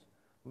wombs,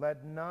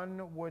 let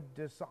none would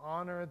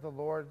dishonor the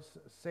Lord's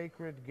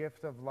sacred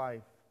gift of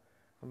life.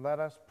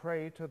 Let us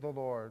pray to the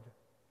Lord.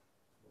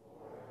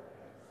 Lord,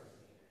 have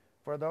mercy.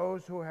 For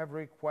those who have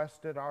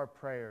requested our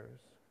prayers,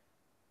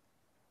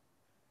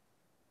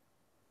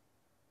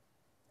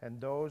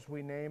 and those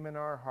we name in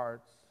our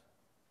hearts,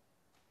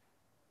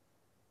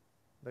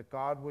 that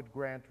God would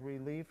grant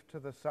relief to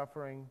the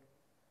suffering,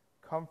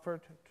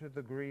 comfort to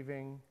the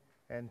grieving,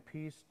 and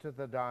peace to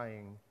the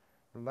dying,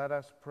 let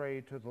us pray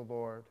to the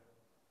Lord.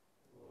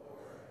 Lord,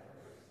 have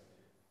mercy.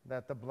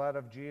 That the blood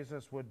of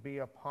Jesus would be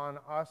upon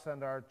us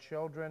and our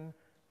children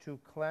to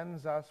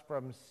cleanse us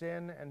from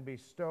sin and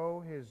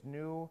bestow his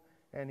new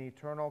and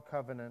eternal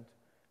covenant,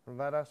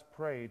 let us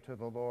pray to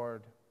the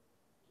Lord.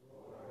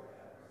 Lord,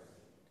 have mercy.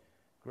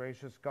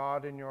 Gracious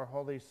God, in your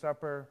holy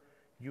supper,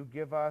 you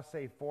give us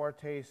a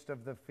foretaste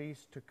of the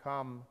feast to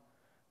come.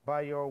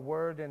 By your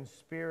word and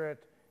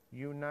spirit,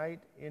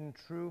 unite in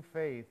true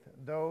faith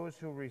those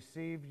who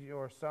received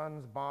your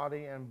Son's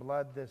body and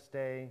blood this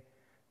day,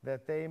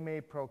 that they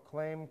may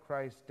proclaim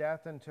Christ's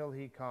death until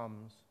he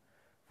comes.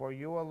 For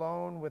you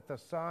alone with the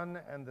Son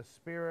and the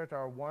Spirit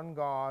are one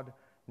God,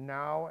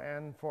 now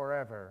and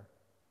forever.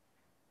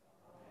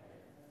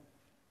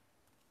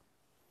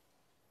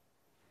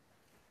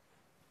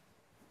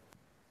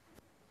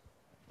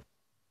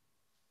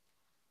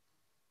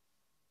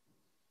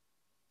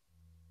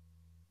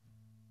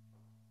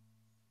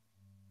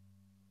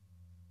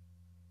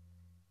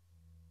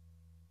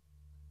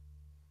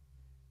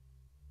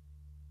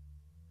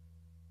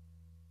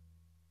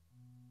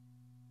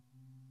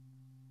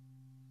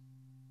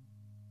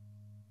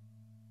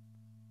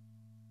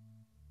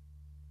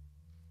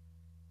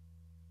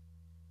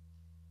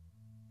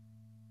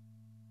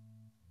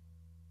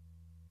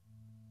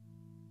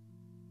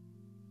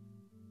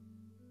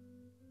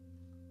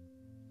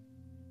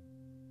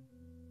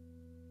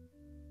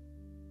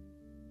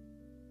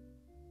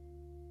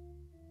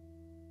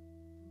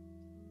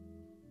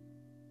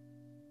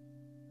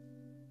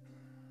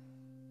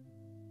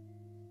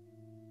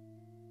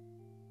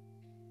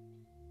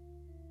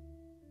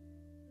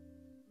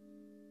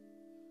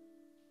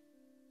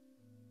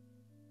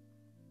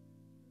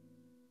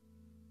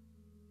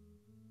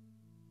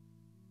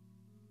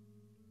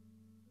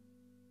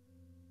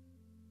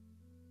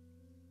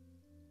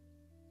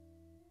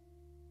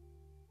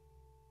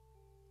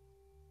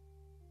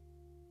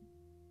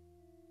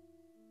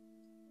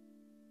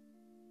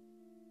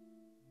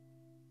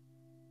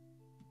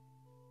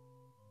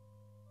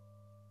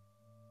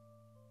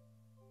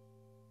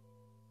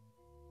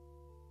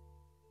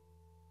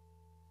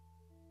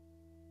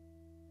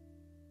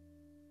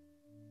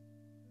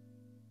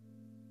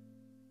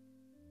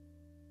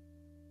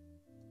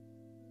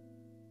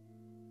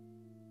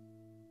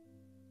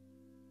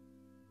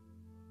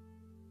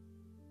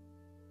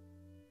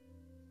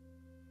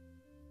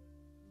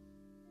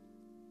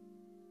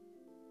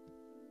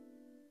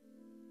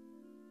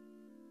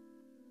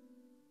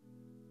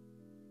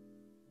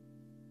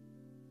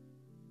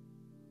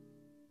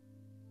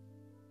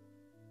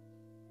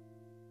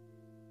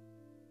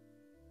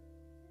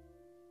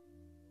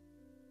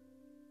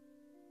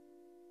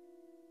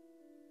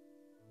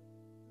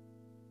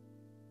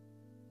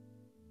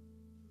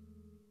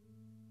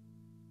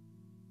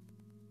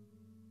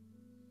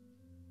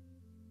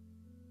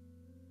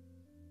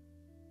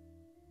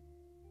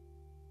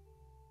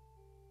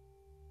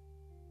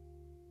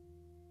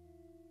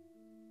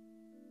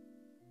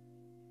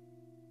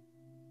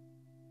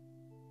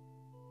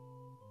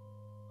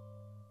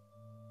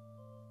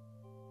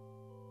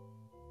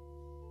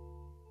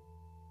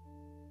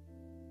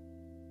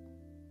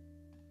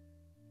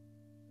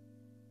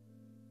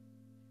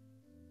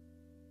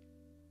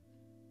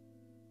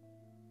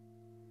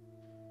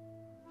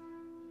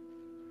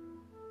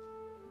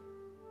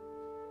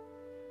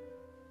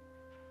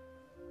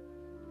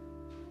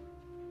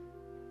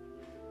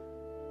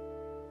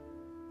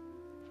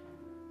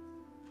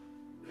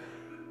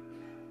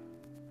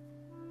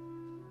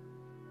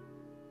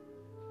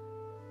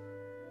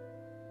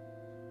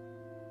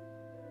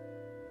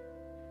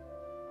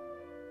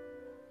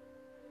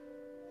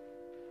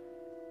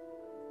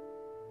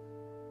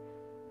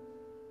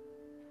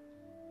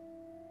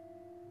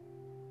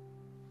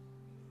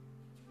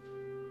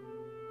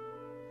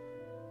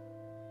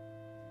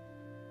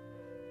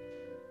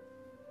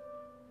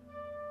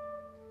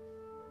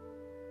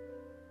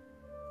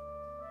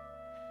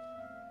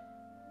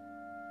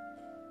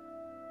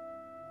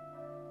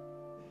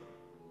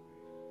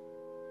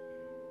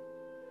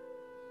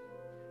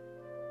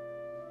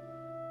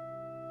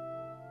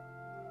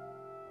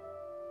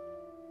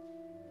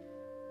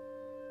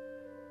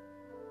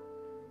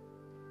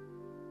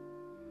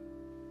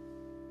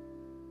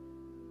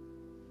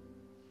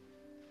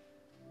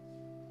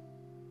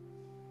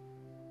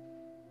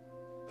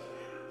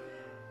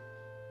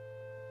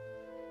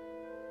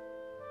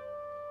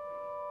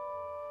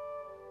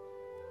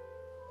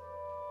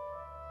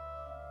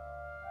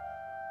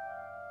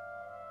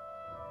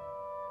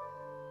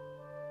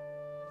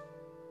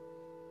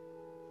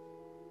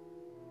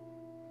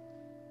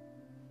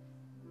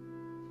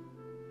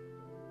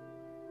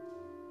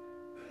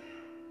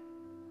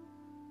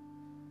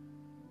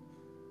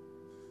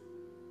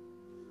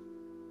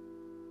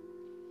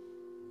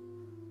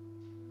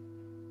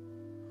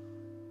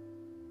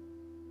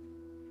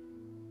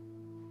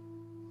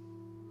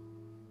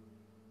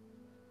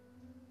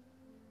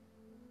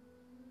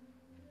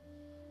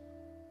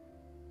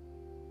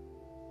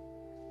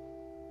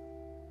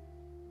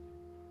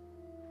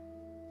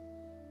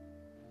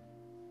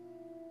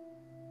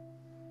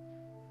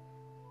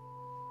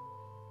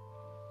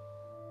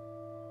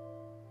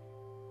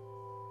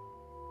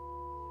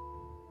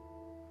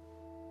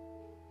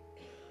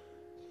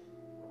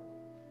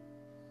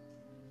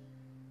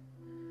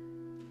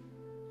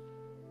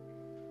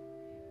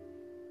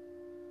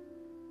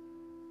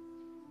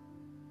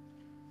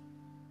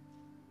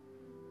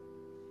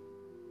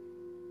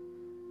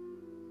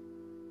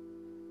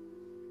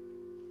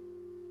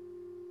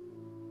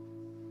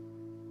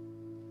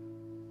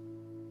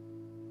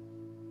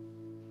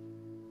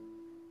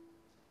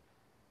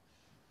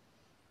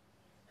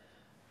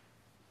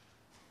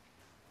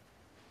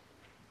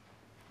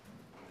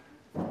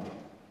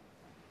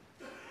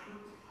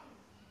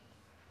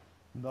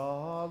 The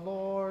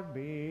Lord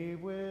be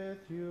with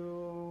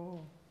you.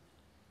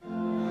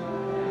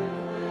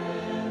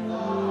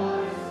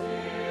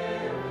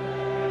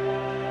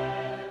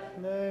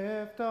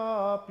 Lift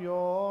up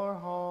your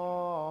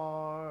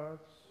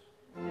hearts.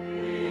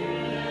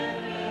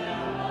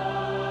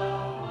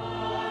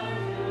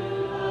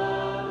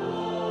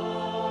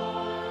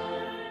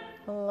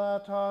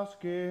 Let us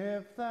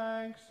give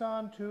thanks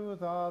unto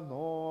the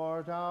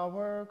Lord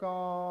our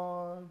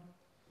God.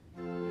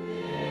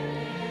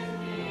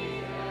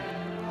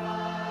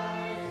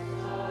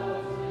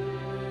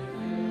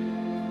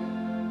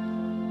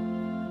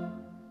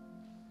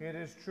 It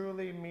is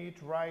truly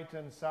meet, right,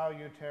 and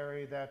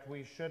salutary that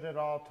we should at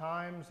all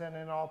times and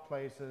in all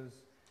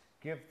places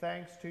give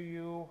thanks to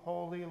you,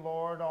 Holy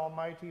Lord,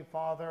 Almighty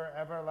Father,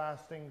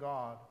 everlasting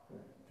God,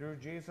 through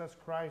Jesus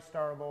Christ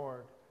our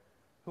Lord,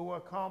 who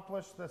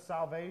accomplished the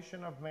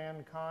salvation of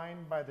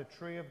mankind by the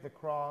tree of the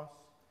cross,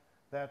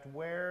 that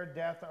where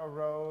death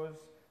arose,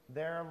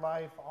 there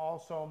life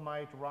also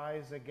might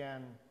rise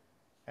again,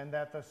 and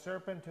that the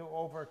serpent who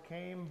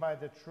overcame by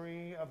the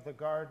tree of the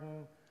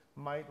garden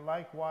might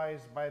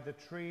likewise by the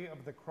tree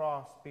of the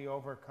cross be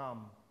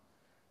overcome.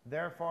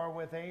 Therefore,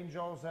 with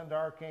angels and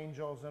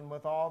archangels and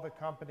with all the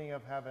company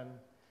of heaven,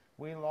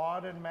 we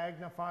laud and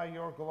magnify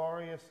your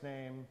glorious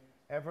name,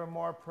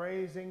 evermore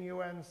praising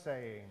you and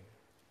saying,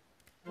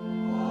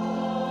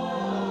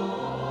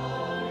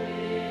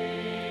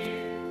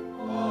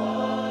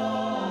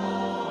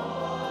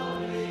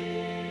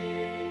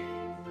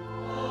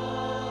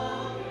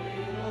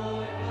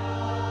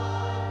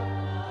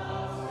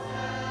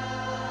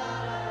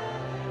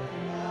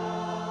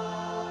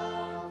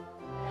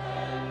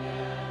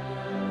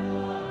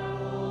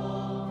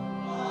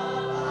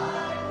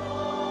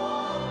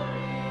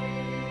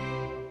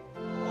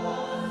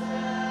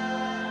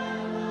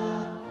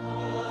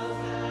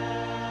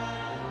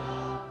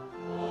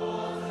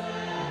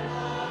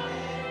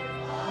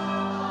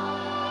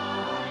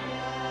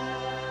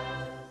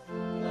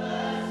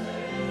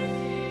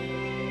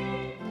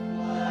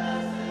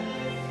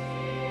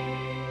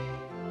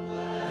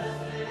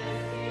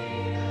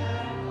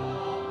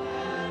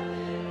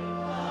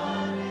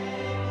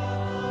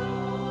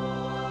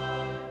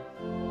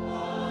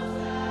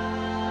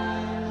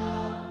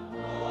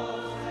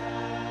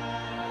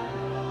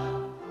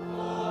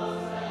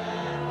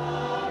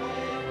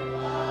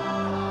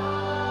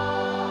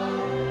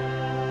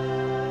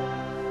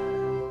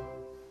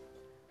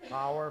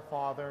 Our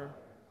Father,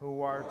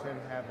 who art in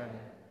heaven,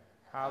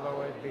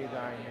 hallowed be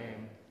thy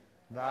name.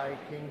 Thy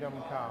kingdom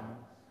come,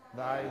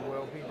 thy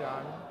will be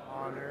done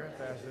on earth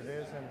as it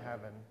is in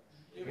heaven.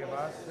 Give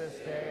us this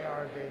day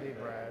our daily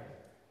bread,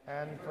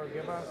 and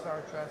forgive us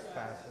our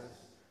trespasses,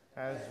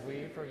 as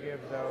we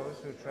forgive those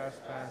who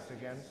trespass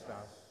against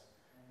us.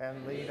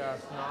 And lead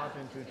us not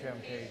into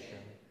temptation,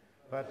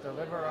 but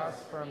deliver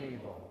us from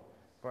evil.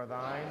 For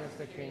thine is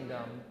the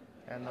kingdom,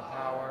 and the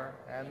power,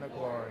 and the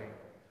glory,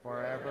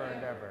 forever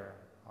and ever.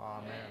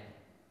 Amen.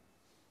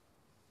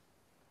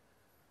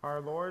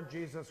 Our Lord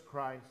Jesus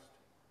Christ,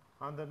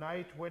 on the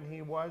night when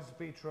he was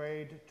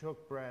betrayed,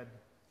 took bread,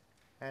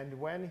 and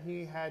when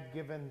he had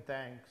given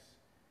thanks,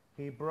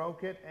 he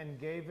broke it and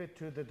gave it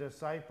to the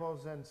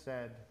disciples and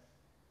said,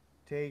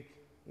 "Take,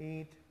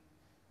 eat.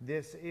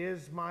 This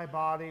is my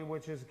body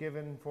which is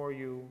given for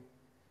you.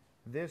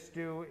 This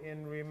do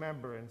in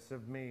remembrance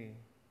of me."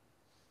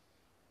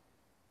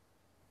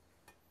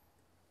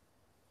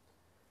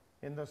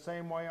 In the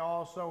same way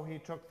also he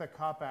took the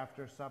cup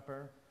after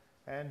supper,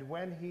 and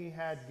when he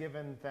had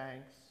given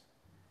thanks,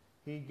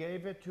 he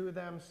gave it to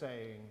them,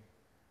 saying,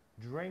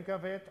 "Drink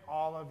of it,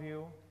 all of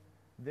you.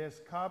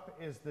 This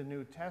cup is the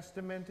New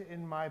Testament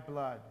in my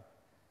blood,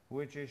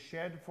 which is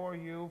shed for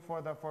you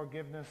for the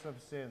forgiveness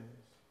of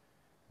sins.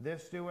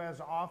 This do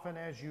as often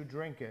as you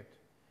drink it,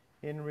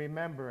 in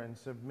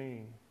remembrance of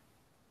me."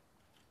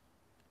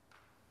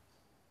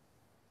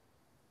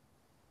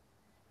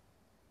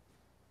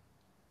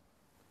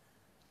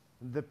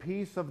 The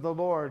peace of the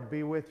Lord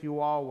be with you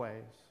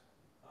always.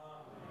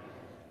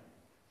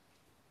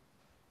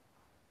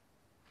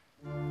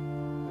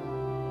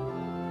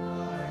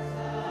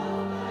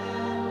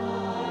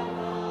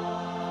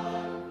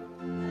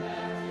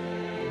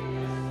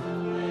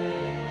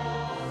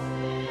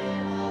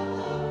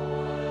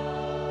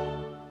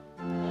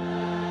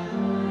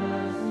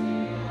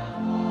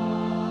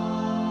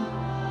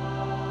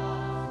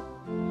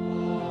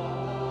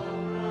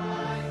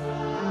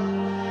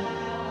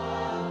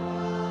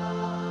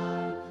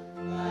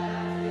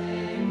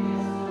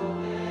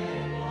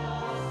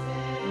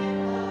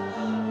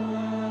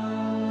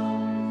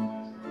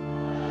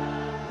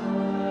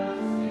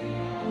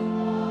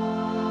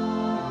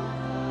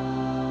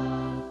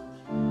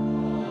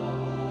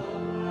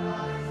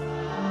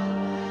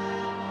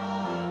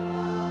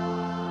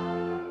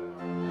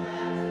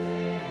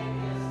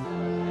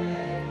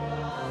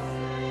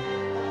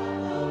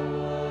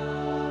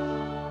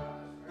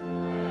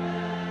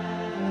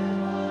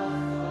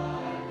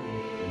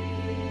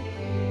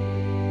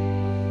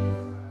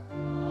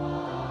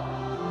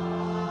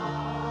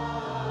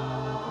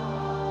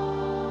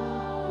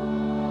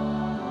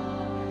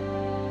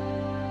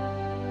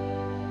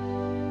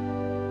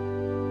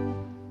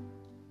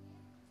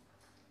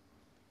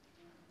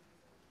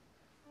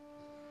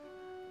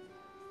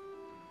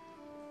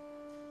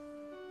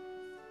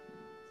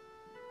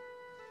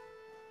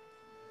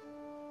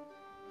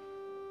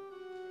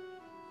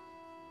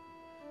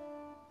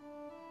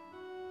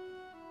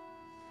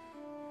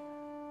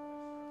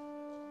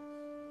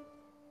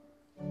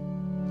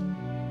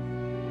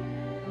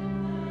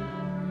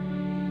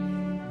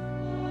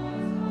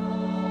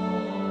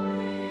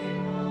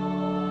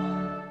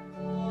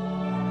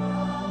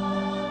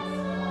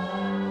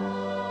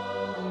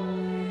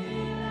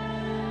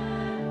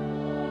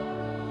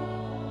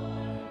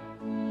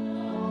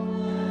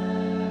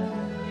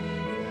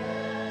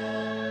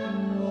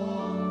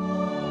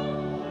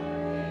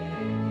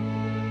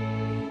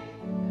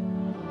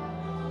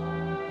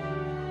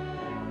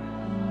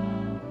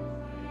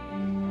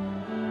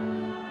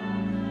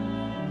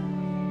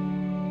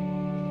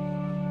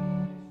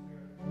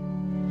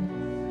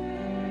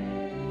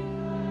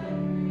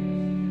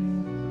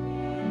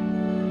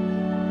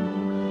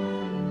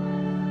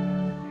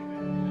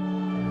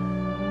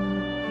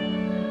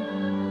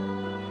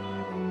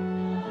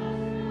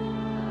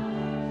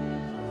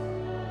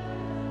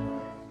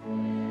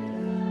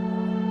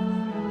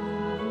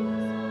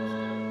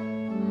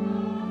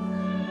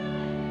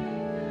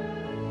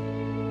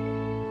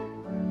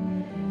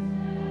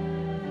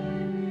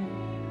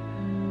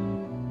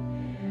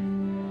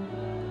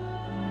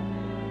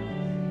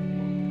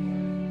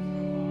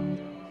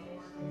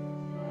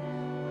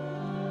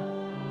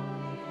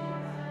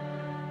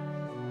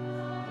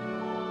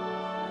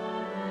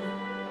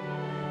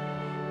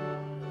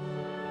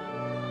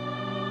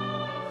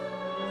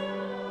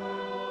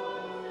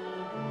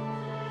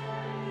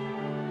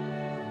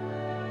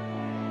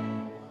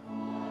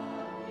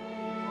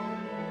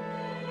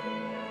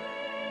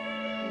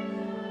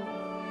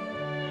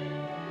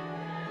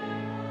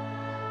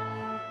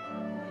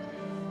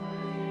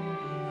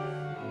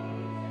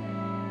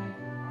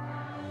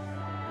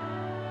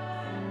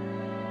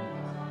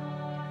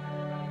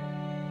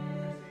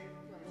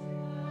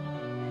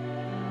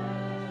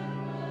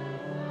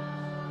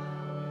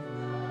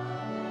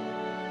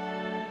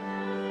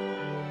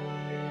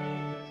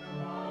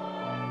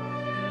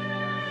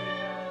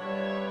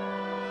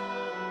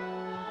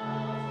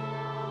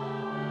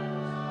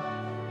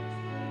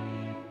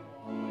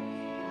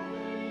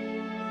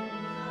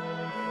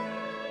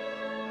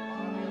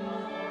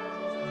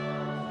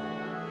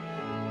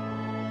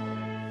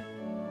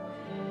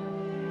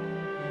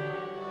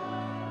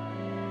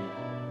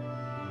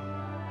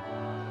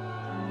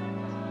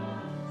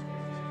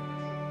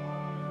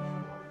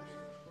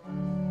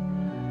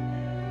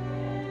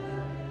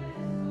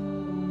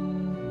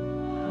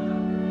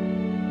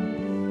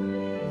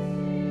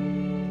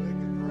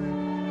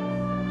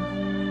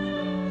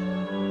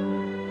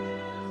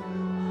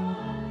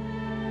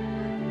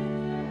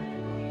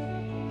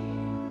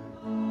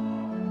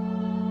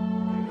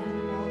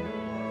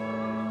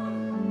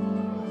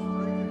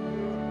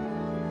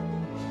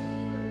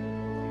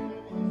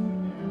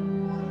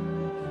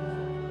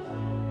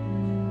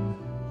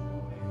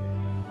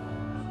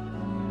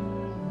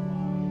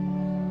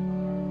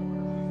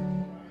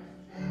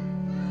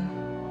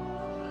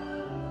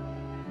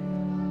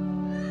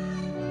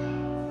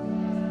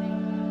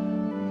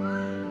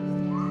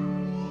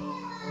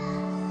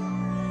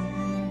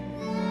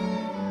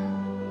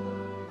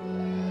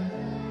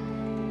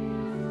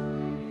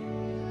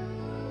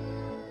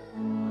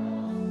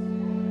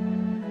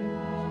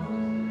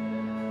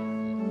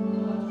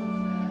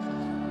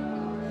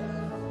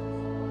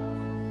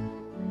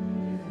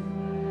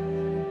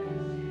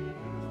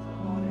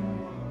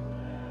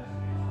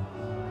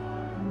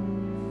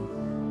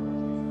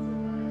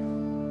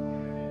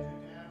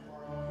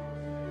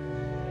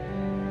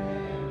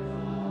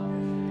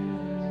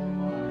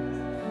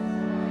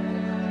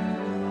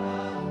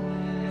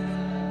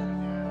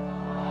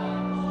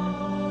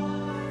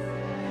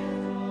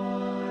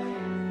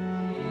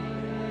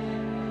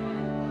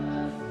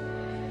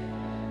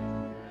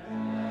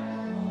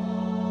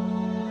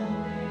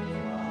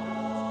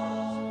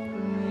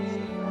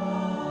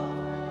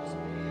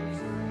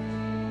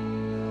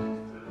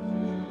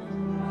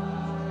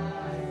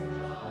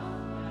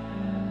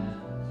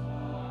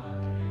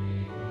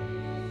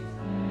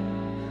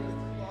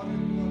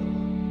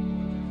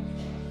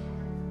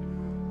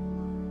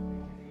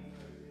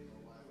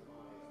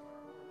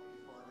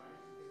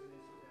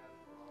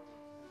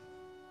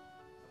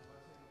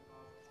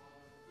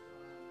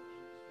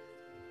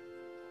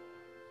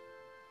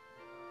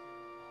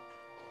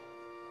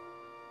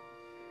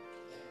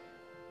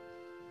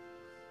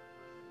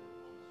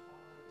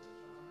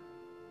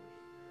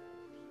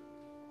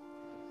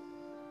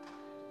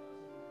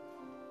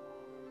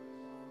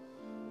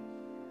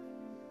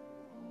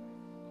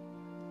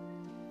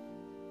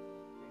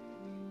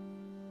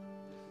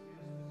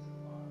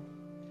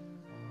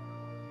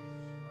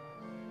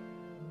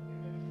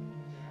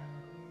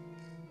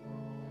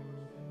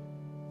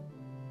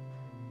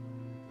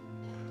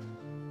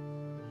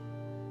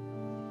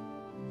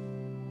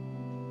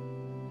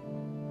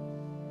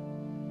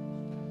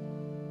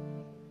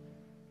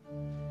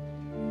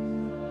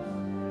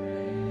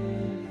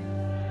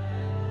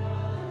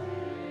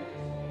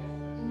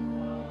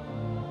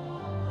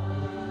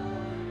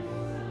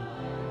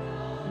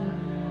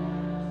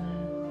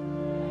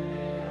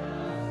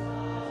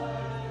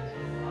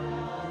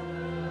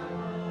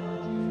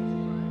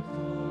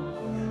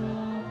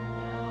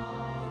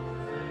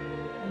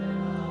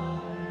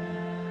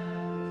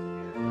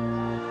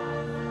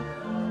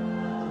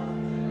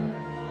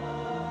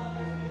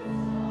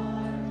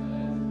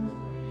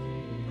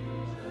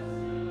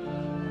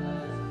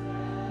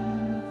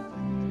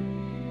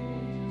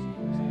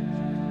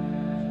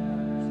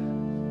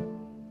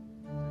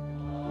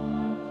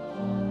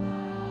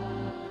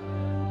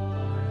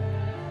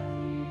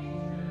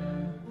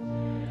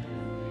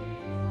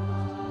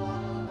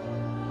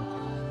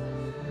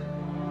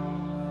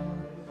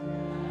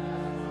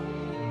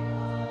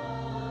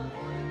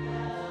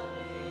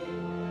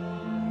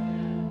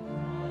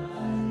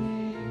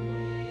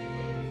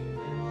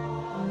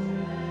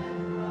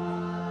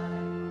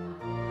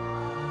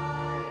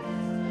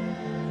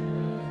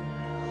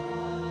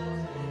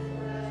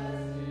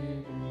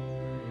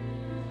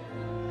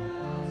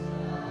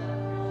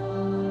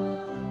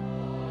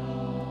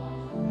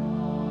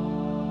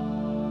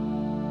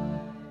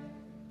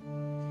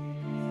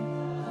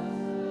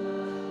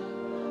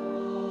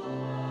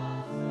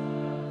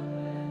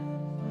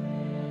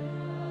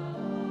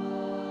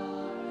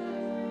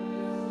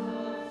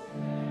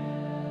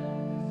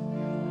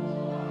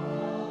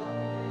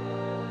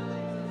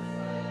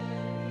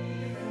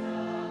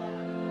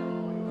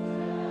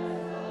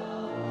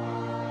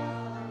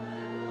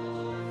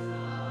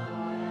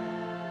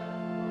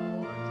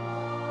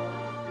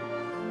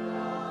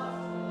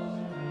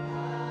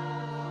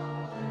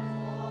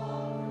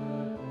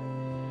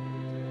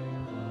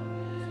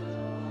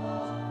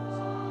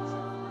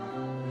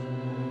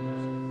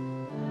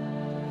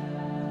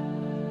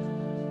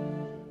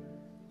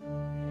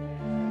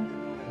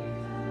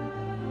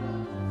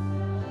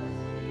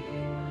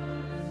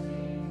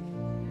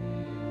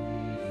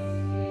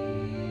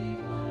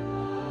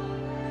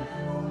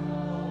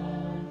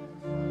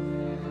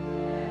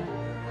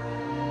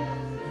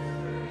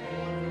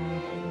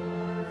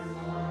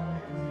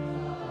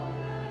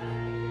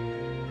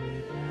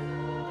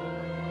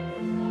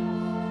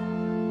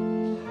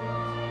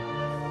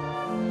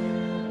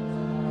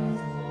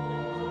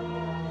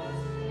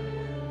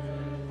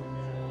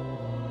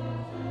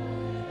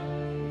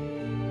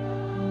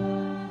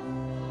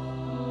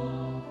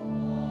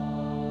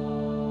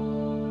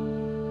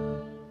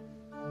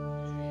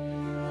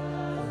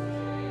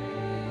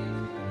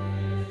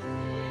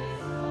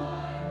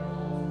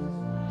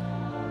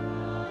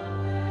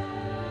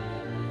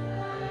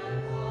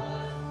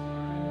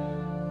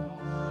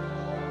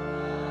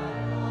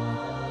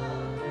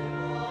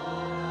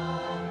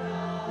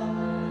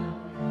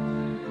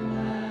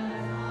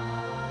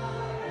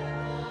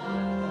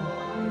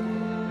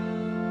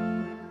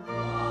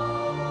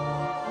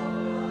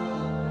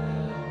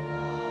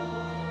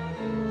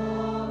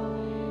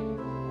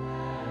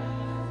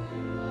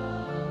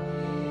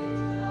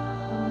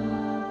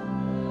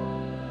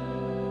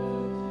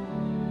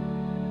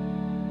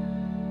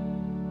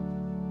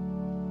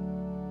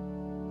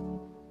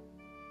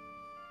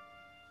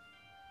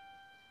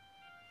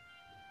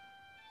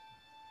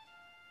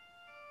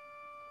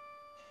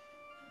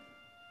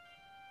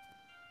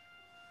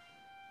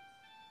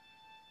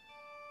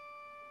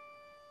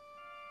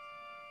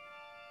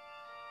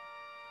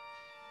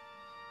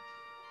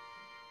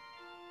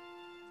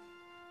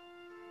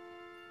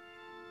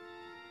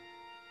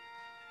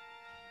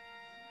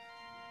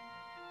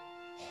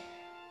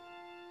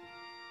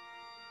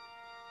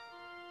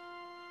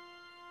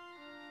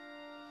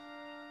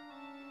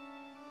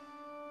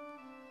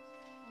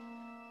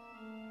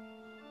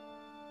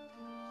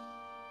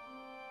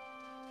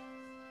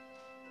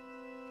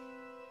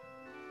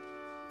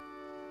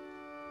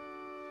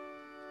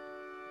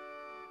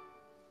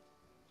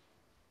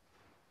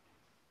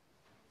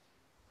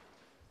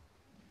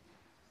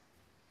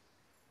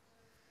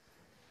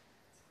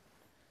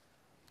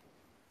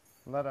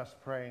 Let us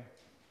pray.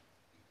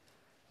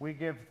 We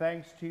give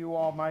thanks to you,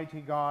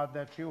 Almighty God,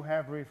 that you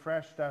have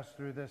refreshed us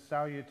through this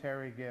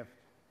salutary gift.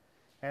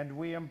 And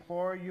we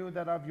implore you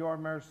that of your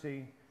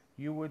mercy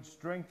you would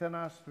strengthen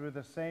us through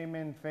the same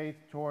in faith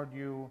toward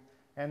you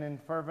and in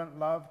fervent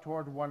love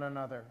toward one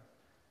another.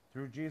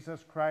 Through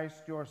Jesus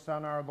Christ, your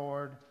Son, our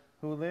Lord,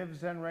 who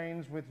lives and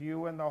reigns with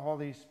you in the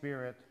Holy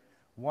Spirit,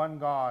 one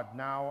God,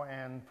 now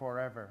and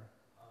forever.